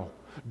it go.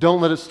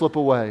 Don't let it slip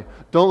away.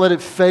 Don't let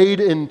it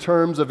fade in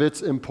terms of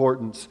its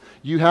importance.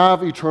 You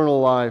have eternal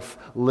life.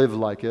 Live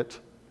like it.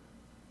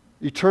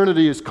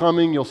 Eternity is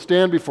coming. You'll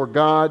stand before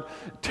God.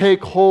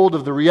 Take hold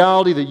of the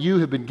reality that you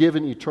have been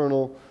given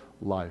eternal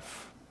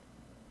life.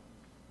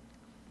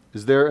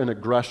 Is there an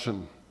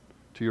aggression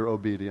to your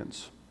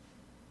obedience?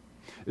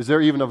 Is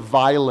there even a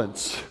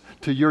violence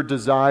to your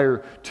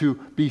desire to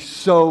be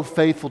so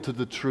faithful to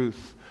the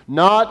truth?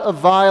 Not a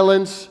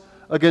violence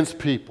against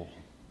people,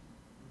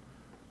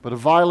 but a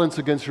violence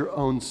against your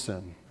own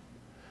sin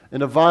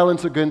and a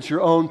violence against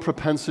your own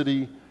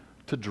propensity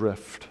to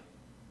drift.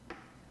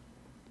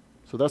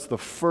 So that's the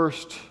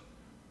first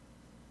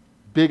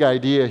big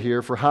idea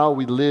here for how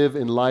we live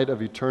in light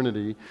of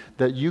eternity,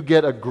 that you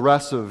get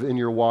aggressive in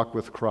your walk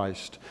with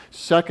Christ.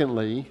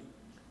 Secondly,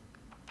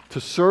 to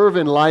serve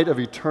in light of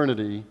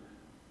eternity,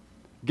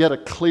 get a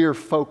clear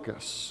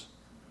focus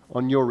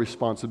on your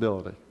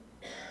responsibility.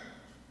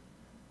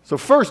 So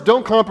first,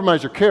 don't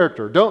compromise your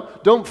character.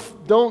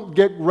 Don't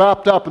get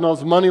wrapped up in all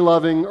this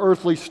money-loving,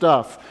 earthly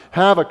stuff.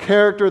 Have a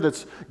character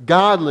that's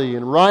godly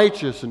and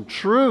righteous and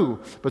true.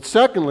 But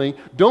secondly,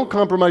 don't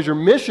compromise your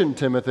mission,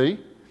 Timothy.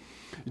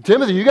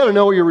 Timothy, you got to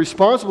know what you're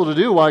responsible to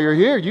do while you're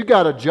here. You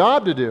got a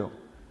job to do.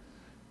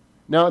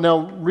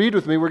 Now read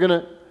with me. We're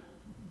going to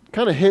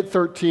kind of hit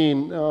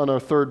 13 on our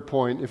third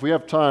point. If we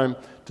have time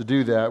to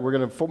do that, we're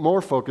going to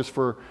more focus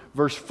for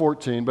verse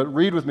 14. But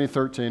read with me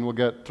 13. We'll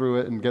get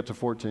through it and get to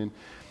 14.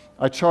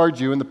 I charge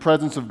you in the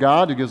presence of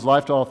God, who gives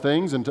life to all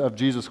things, and of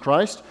Jesus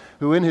Christ,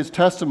 who in his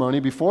testimony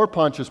before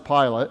Pontius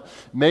Pilate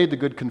made the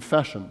good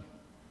confession,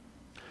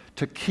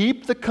 to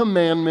keep the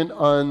commandment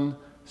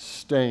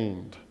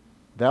unstained.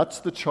 That's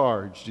the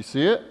charge. Do you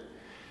see it?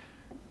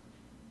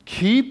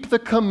 Keep the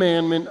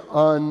commandment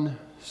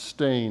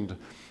unstained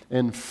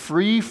and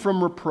free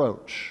from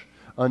reproach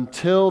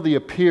until the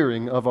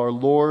appearing of our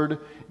Lord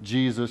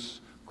Jesus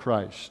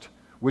Christ,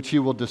 which he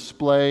will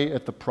display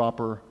at the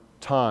proper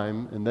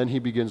time. And then he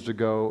begins to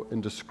go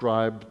and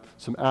describe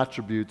some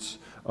attributes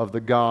of the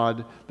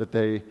God that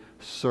they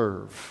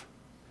serve.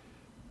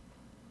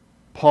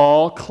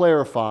 Paul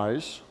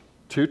clarifies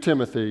to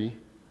Timothy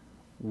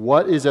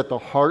what is at the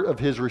heart of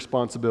his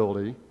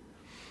responsibility.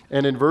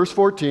 And in verse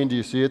 14, do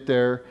you see it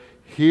there?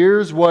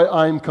 Here's what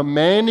I'm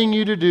commanding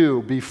you to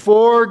do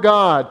before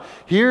God.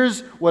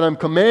 Here's what I'm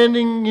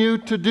commanding you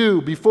to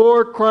do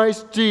before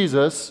Christ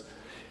Jesus.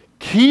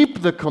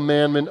 Keep the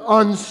commandment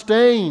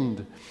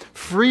unstained,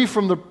 free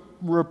from the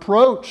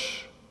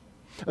reproach,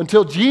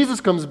 until Jesus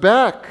comes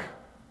back.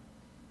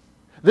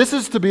 This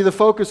is to be the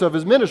focus of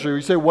his ministry.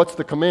 You say, what's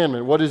the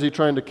commandment? What is he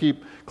trying to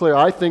keep clear?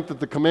 I think that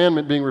the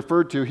commandment being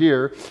referred to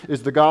here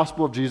is the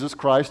gospel of Jesus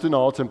Christ and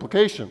all its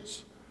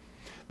implications.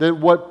 That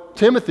what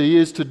Timothy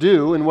is to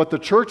do and what the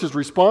church is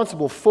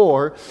responsible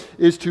for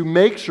is to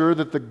make sure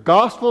that the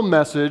gospel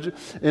message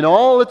and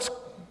all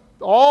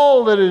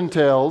that it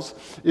entails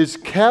is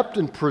kept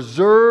and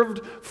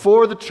preserved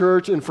for the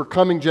church and for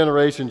coming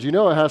generations. You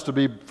know it has to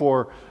be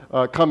for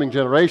coming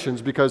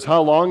generations, because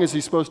how long is he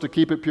supposed to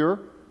keep it pure?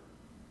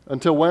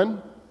 Until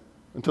when?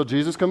 Until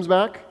Jesus comes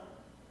back?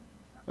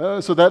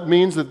 So that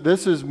means that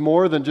this is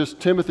more than just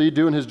Timothy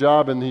doing his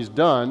job and he's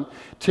done.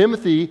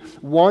 Timothy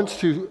wants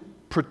to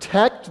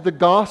protect the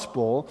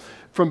gospel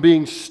from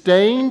being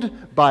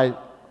stained by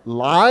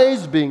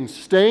lies, being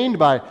stained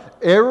by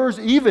errors,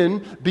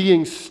 even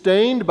being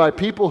stained by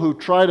people who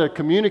try to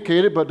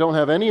communicate it but don't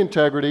have any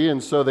integrity,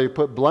 and so they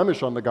put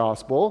blemish on the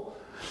gospel.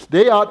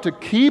 They ought to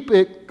keep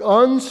it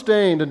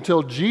unstained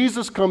until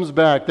Jesus comes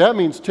back. That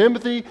means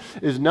Timothy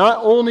is not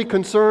only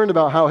concerned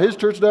about how his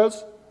church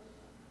does,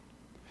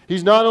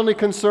 he's not only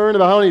concerned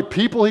about how many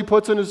people he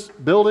puts in his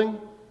building.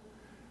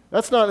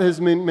 That's not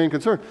his main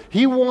concern.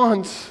 He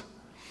wants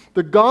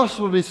the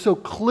gospel to be so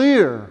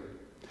clear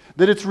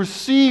that it's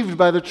received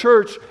by the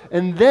church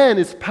and then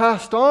it's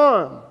passed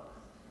on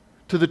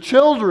to the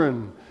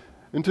children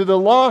and to the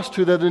lost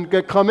who then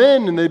come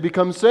in and they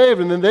become saved,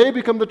 and then they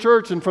become the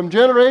church, and from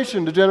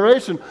generation to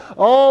generation,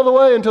 all the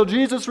way until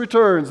Jesus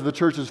returns, the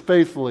church is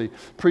faithfully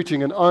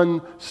preaching an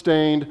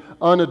unstained,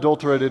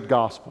 unadulterated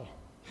gospel.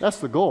 That's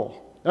the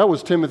goal. That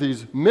was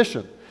Timothy's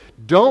mission.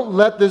 Don't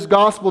let this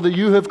gospel that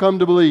you have come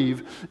to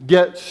believe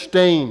get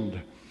stained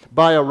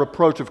by a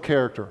reproach of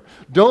character.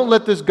 Don't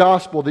let this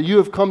gospel that you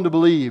have come to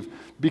believe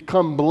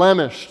become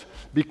blemished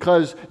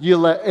because you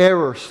let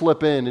error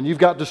slip in and you've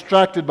got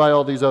distracted by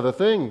all these other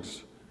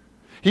things.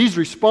 He's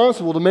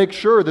responsible to make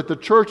sure that the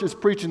church is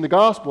preaching the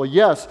gospel,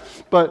 yes,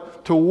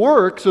 but to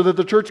work so that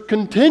the church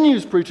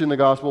continues preaching the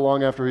gospel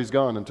long after he's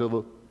gone until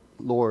the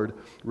Lord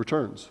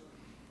returns.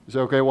 You say,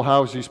 okay, well,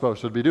 how is he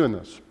supposed to be doing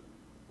this?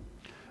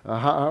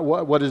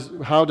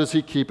 How does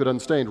he keep it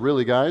unstained?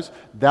 Really, guys,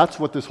 that's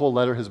what this whole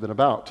letter has been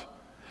about.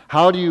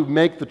 How do you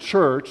make the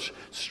church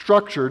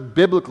structured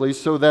biblically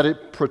so that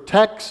it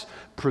protects,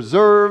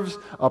 preserves,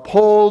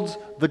 upholds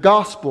the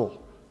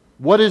gospel?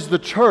 What is the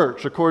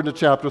church according to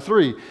chapter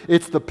 3?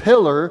 It's the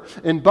pillar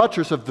and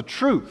buttress of the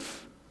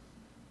truth.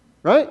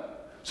 Right?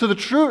 So the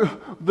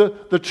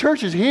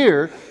church is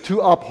here to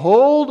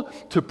uphold,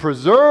 to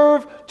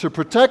preserve, to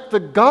protect the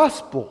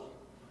gospel.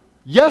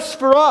 Yes,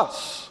 for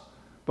us,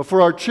 but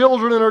for our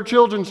children and our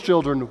children's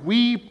children.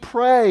 We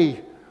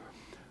pray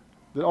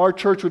that our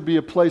church would be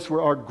a place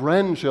where our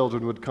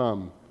grandchildren would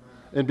come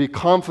and be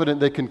confident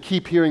they can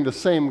keep hearing the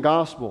same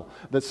gospel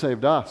that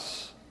saved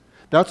us.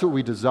 That's what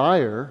we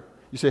desire.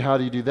 You say, how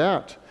do you do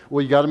that?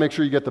 Well, you got to make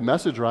sure you get the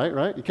message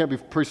right? You can't be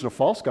preaching a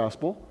false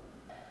gospel.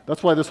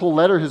 That's why this whole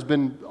letter has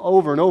been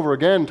over and over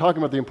again talking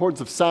about the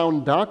importance of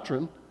sound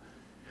doctrine.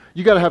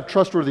 You got to have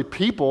trustworthy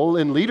people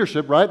in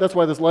leadership, right? That's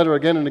why this letter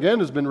again and again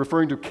has been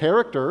referring to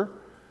character.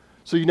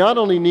 So you not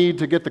only need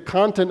to get the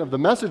content of the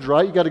message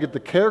right, you got to get the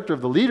character of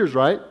the leaders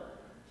right.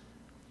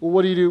 Well,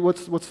 what do you do?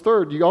 What's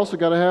third? You also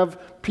got to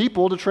have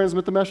people to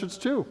transmit the message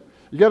to.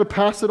 You got to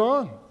pass it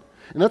on.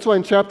 And that's why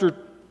in chapter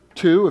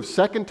 2 of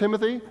 2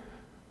 Timothy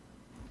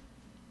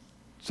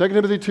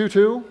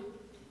 2:2,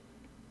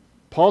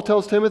 Paul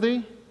tells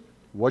Timothy,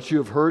 what you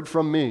have heard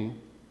from me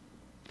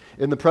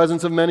in the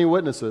presence of many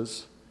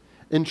witnesses,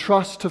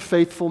 entrust to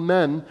faithful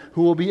men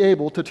who will be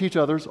able to teach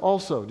others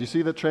also. Do you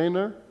see that chain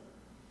there?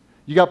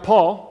 You got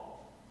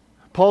Paul.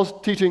 Paul's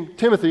teaching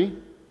Timothy.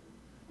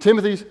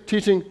 Timothy's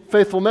teaching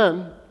faithful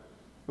men.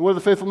 And what are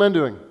the faithful men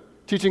doing?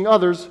 Teaching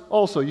others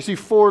also. You see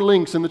 4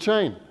 links in the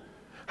chain.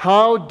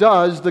 How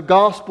does the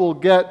gospel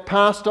get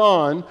passed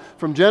on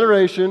from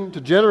generation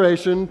to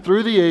generation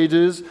through the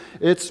ages?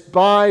 It's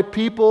by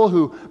people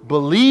who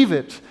believe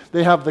it.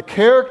 They have the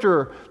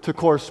character to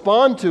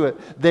correspond to it.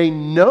 They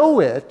know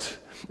it,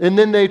 and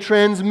then they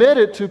transmit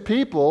it to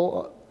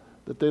people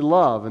that they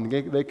love and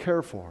they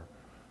care for.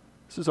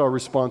 This is our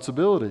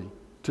responsibility,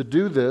 to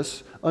do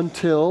this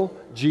until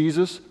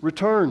Jesus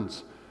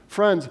returns.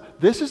 Friends,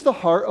 this is the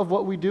heart of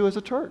what we do as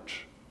a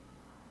church.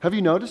 Have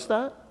you noticed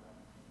that?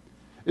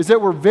 Is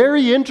that we're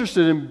very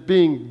interested in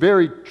being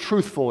very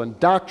truthful and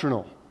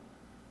doctrinal.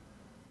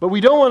 But we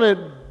don't want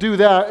to do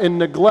that and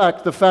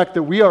neglect the fact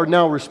that we are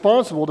now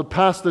responsible to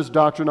pass this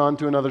doctrine on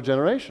to another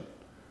generation.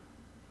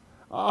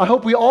 I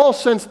hope we all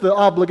sense the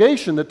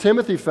obligation that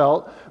Timothy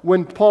felt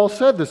when Paul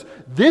said this.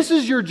 This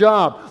is your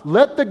job.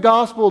 Let the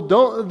gospel,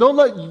 don't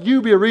let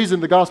you be a reason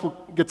the gospel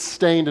gets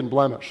stained and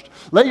blemished.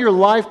 Let your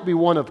life be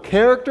one of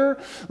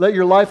character. Let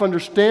your life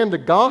understand the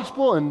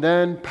gospel and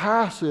then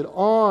pass it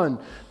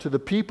on to the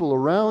people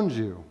around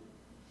you.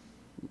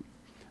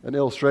 An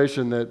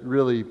illustration that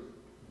really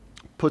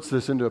puts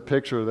this into a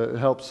picture that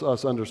helps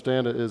us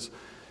understand it is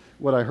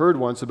what I heard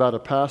once about a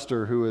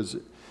pastor who is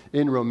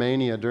in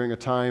Romania during a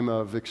time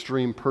of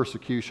extreme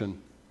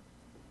persecution.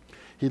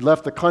 He'd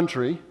left the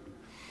country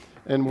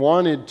and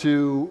wanted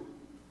to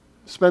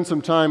spend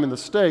some time in the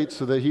States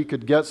so that he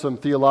could get some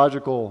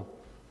theological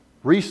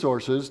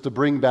resources to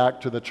bring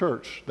back to the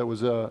church that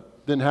was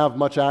didn't have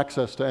much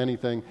access to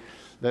anything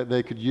that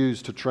they could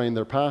use to train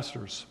their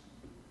pastors.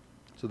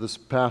 So this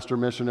pastor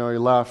missionary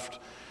left,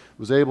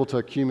 was able to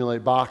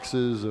accumulate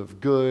boxes of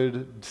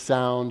good,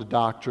 sound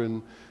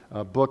doctrine,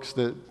 books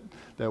that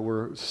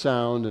were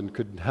sound and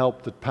could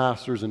help the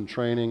pastors in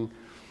training.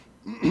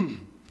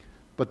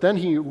 But then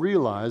he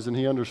realized and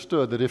he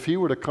understood that if he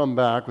were to come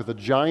back with a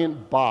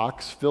giant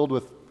box filled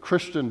with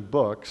Christian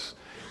books,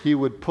 he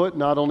would put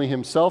not only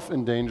himself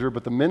in danger,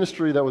 but the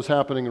ministry that was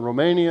happening in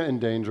Romania in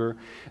danger,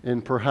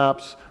 and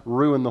perhaps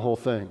ruin the whole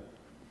thing.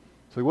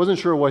 So he wasn't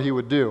sure what he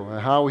would do,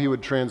 how he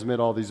would transmit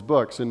all these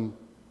books. And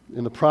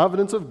in the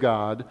providence of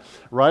God,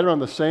 right around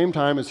the same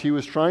time as he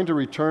was trying to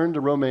return to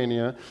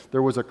Romania,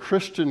 there was a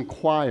Christian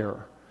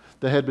choir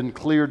that had been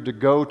cleared to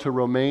go to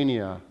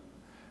Romania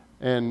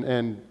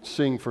and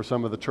sing for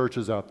some of the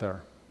churches out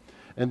there.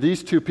 And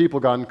these two people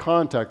got in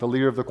contact, the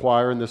leader of the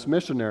choir and this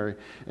missionary,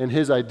 and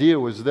his idea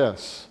was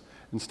this.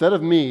 Instead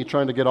of me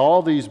trying to get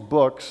all these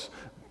books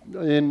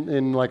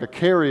in like a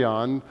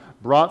carry-on,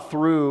 brought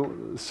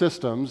through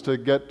systems to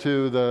get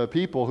to the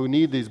people who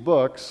need these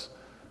books,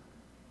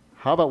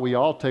 how about we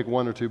all take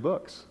 1 or 2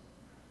 books?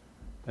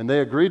 And they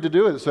agreed to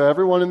do it. So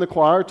everyone in the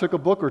choir took a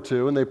book or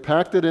 2, and they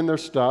packed it in their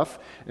stuff,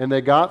 and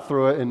they got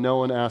through it, and no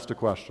one asked a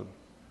question.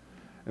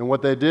 And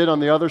what they did on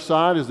the other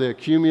side is they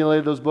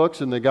accumulated those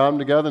books, and they got them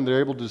together, and they were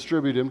able to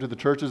distribute them to the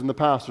churches and the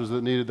pastors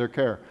that needed their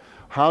care.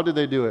 How did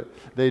they do it?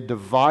 They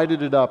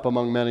divided it up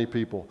among many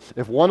people.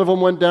 If one of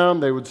them went down,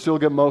 they would still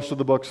get most of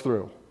the books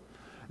through.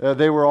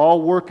 They were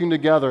all working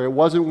together. It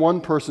wasn't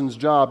one person's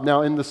job.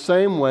 Now, in the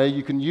same way,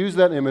 you can use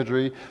that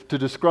imagery to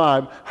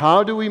describe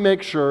how do we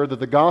make sure that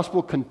the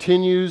gospel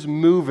continues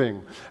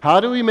moving? How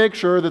do we make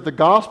sure that the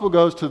gospel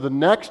goes to the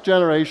next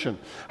generation?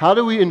 How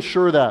do we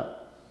ensure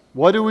that?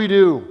 What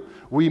do?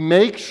 We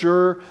make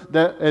sure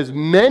that as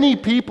many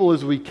people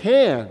as we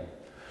can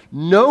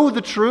know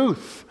the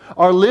truth,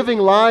 are living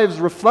lives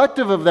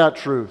reflective of that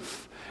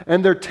truth,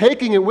 and they're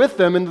taking it with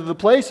them into the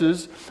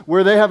places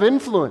where they have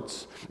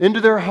influence.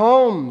 into their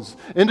homes,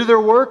 into their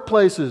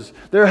workplaces.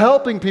 They're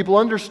helping people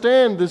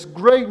understand this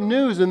great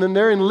news, and then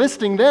they're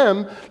enlisting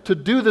them to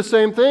do the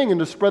same thing and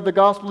to spread the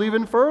gospel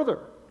even further.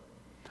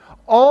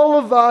 All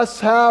of us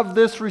have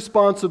this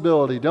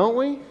responsibility, don't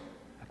we?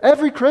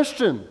 Every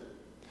Christian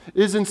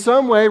is in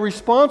some way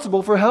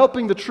responsible for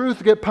helping the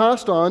truth get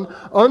passed on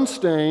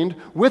unstained,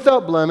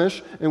 without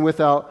blemish, and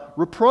without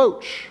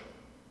reproach.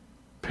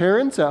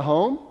 Parents at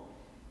home,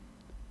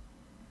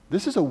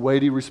 this is a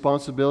weighty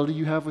responsibility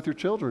you have with your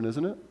children,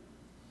 isn't it?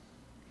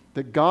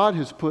 That God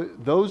has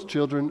put those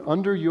children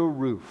under your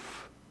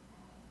roof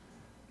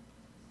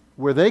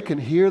where they can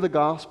hear the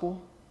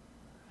gospel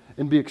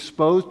and be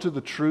exposed to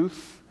the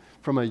truth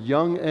from a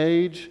young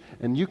age,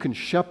 and you can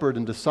shepherd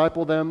and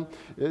disciple them.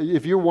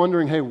 If you're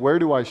wondering, hey, where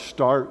do I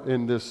start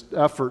in this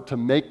effort to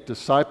make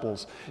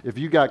disciples? If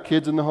you got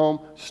kids in the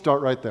home,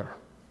 start right there.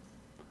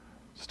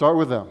 Start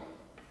with them.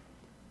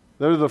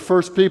 They're the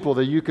first people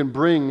that you can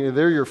bring.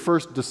 They're your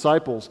first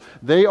disciples.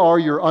 They are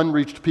your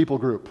unreached people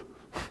group.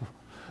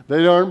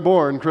 They aren't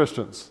born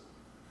Christians.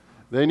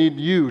 They need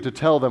you to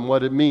tell them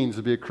what it means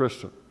to be a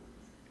Christian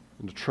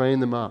and to train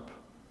them up.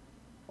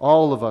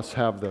 All of us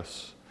have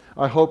this.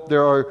 I hope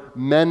there are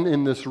men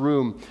in this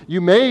room. You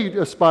may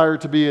aspire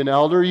to be an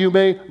elder. You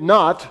may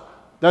not.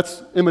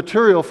 That's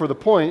immaterial for the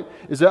point,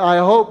 is that I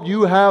hope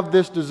you have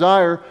this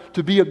desire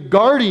to be a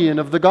guardian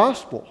of the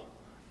gospel,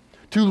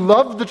 to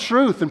love the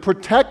truth and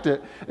protect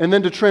it, and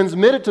then to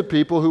transmit it to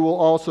people who will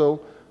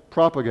also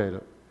propagate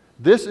it.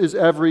 This is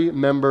every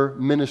member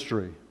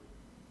ministry.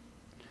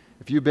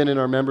 If you've been in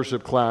our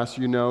membership class,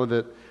 you know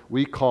that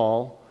we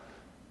call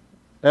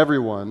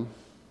everyone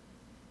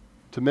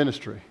to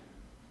ministry.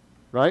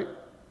 Right?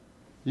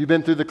 You've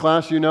been through the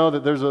class, you know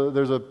that there's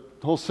a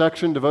whole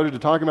section devoted to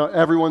talking about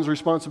everyone's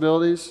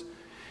responsibilities.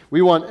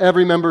 We want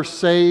every member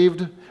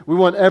saved. We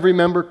want every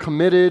member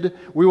committed.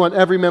 We want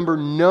every member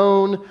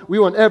known. We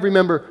want every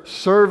member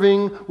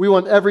serving. We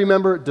want every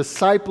member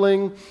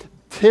discipling.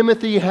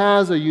 Timothy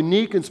has a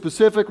unique and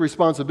specific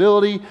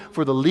responsibility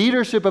for the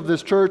leadership of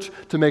this church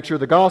to make sure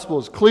the gospel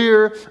is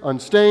clear,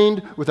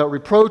 unstained, without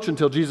reproach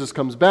until Jesus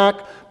comes back.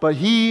 But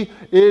he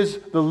is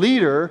the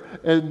leader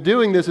in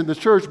doing this in this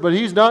church, but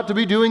he's not to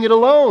be doing it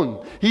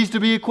alone. He's to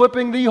be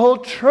equipping the whole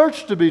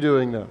church to be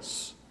doing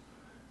this.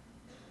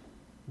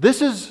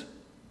 This is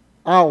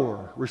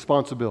our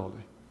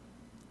responsibility.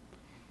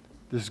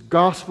 This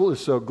gospel is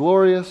so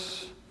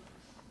glorious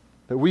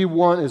that we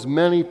want as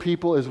many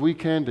people as we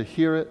can to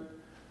hear it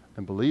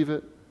and believe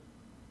it.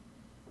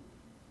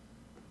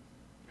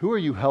 Who are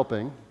you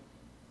helping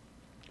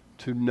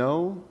to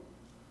know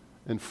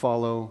and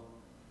follow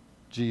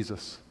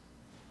Jesus?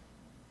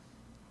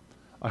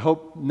 I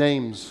hope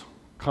names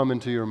come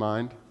into your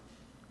mind.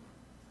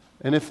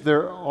 And if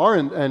there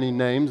aren't any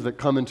names that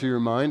come into your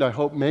mind, I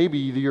hope maybe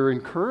you're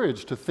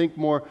encouraged to think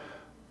more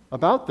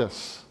about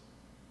this.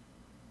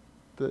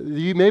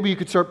 Maybe you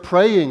could start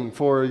praying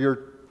for your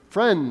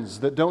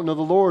friends that don't know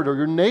the Lord, or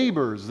your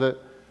neighbors that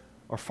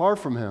are far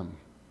from Him.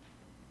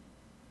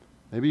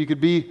 Maybe you could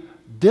be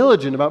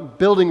diligent about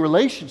building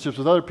relationships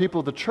with other people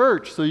of the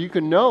church so you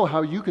can know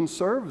how you can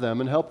serve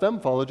them and help them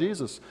follow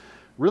Jesus.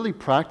 Really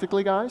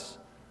practically, guys,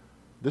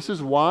 this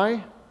is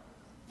why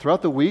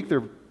throughout the week there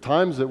are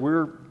times that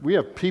we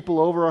have people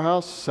over our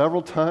house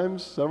several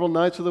times, several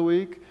nights of the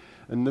week.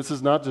 And this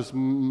is not just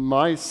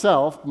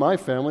myself, my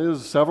family.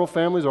 There's several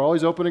families are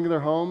always opening their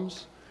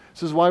homes.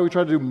 This is why we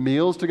try to do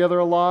meals together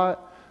a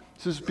lot.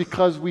 This is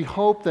because we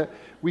hope that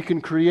we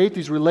can create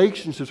these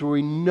relationships where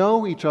we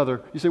know each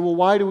other. You say, well,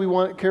 why do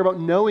we care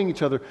about knowing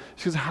each other?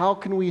 It's because how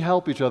can we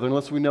help each other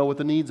unless we know what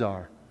the needs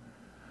are?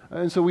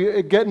 And so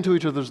we get into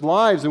each other's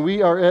lives, and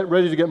we are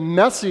ready to get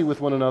messy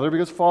with one another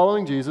because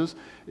following Jesus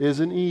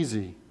isn't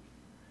easy.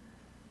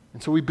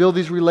 And so we build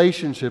these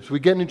relationships. We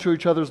get into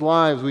each other's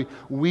lives. We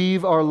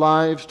weave our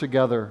lives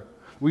together.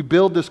 We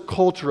build this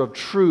culture of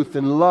truth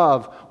and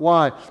love.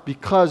 Why?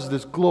 Because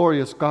this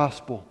glorious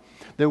gospel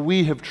that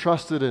we have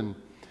trusted in,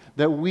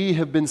 that we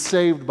have been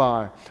saved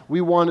by, we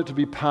want it to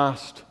be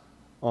passed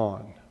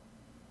on.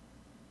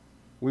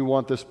 We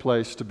want this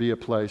place to be a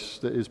place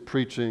that is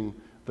preaching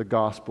the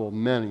gospel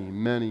many,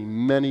 many,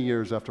 many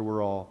years after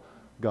we're all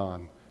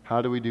gone.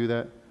 How do we do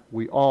that?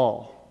 We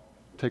all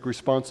take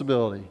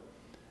responsibility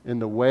in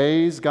the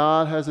ways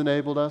God has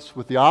enabled us,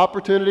 with the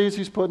opportunities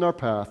He's put in our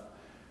path,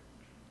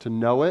 to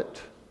know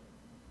it,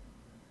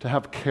 to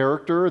have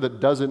character that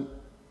doesn't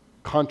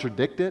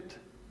contradict it,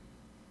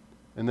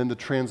 and then to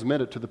transmit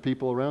it to the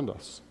people around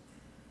us.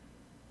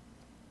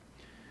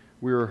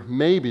 We're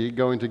maybe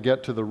going to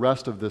get to the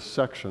rest of this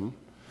section,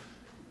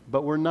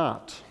 but we're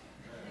not.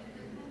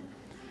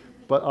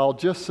 But I'll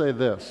just say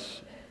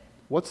this.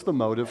 What's the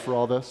motive for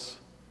all this?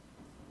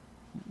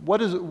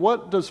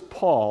 What does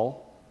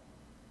Paul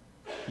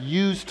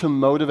use to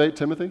motivate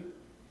Timothy?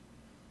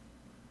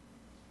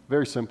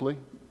 Very simply,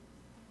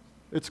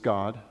 it's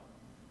God.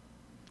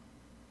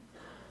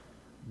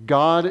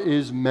 God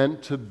is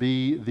meant to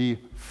be the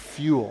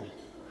fuel.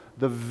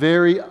 The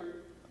very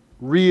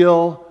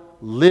real,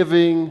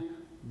 living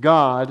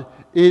God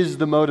is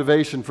the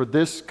motivation for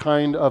this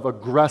kind of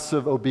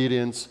aggressive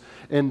obedience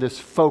in this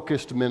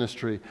focused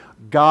ministry.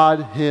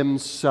 God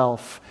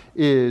Himself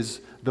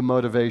is the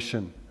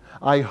motivation.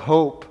 I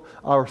hope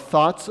our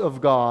thoughts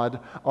of God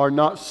are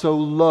not so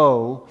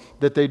low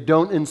that they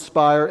don't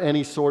inspire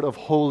any sort of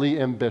holy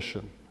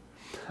ambition.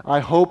 I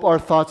hope our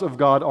thoughts of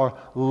God are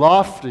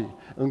lofty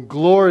and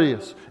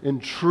glorious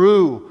and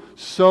true,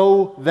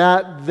 so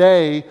that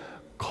they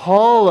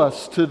call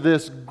us to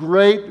this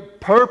great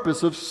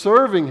purpose of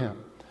serving Him.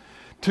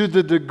 To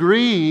the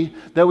degree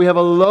that we have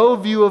a low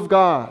view of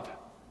God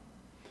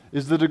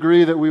is the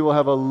degree that we will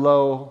have a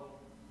low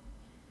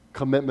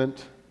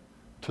commitment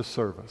to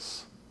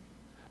service.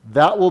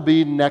 That will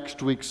be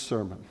next week's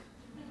sermon.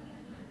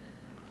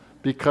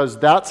 Because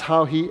that's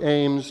how he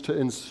aims to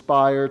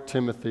inspire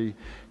Timothy.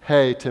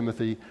 Hey,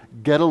 Timothy,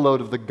 get a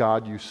load of the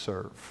God you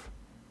serve.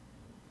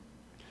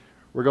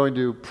 We're going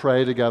to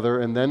pray together,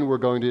 and then we're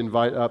going to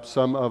invite up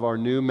some of our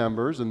new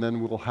members, and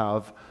then we'll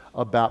have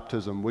a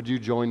baptism. Would you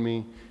join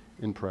me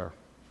in prayer?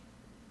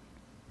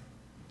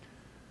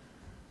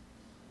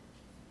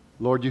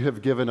 Lord, you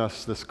have given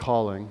us this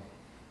calling.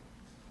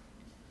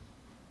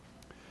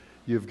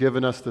 You have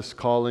given us this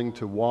calling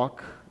to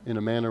walk in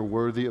a manner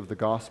worthy of the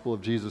gospel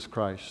of Jesus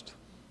Christ.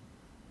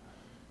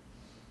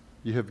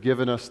 You have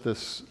given us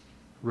this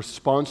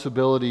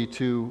responsibility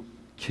to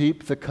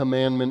keep the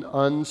commandment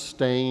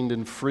unstained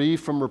and free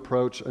from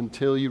reproach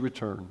until you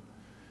return.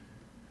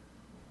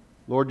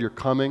 Lord, you're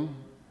coming,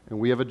 and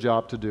we have a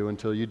job to do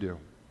until you do.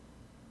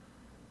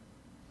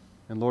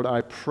 And Lord,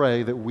 I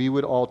pray that we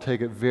would all take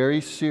it very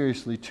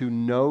seriously to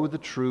know the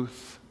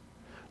truth,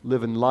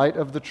 live in light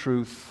of the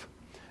truth,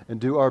 and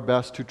do our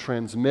best to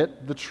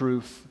transmit the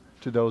truth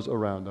to those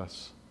around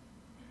us.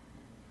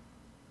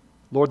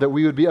 Lord, that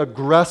we would be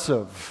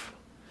aggressive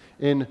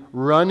in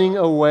running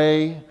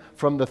away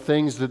from the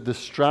things that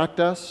distract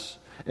us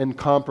and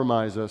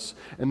compromise us,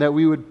 and that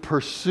we would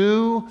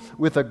pursue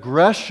with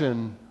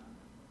aggression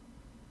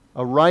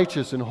a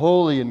righteous and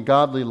holy and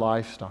godly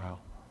lifestyle.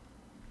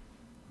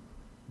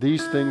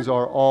 These things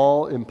are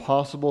all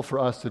impossible for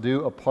us to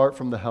do apart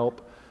from the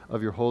help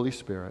of your Holy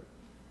Spirit.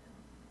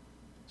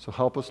 So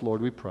help us,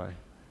 Lord, we pray.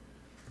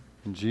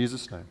 In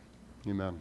Jesus' name, amen.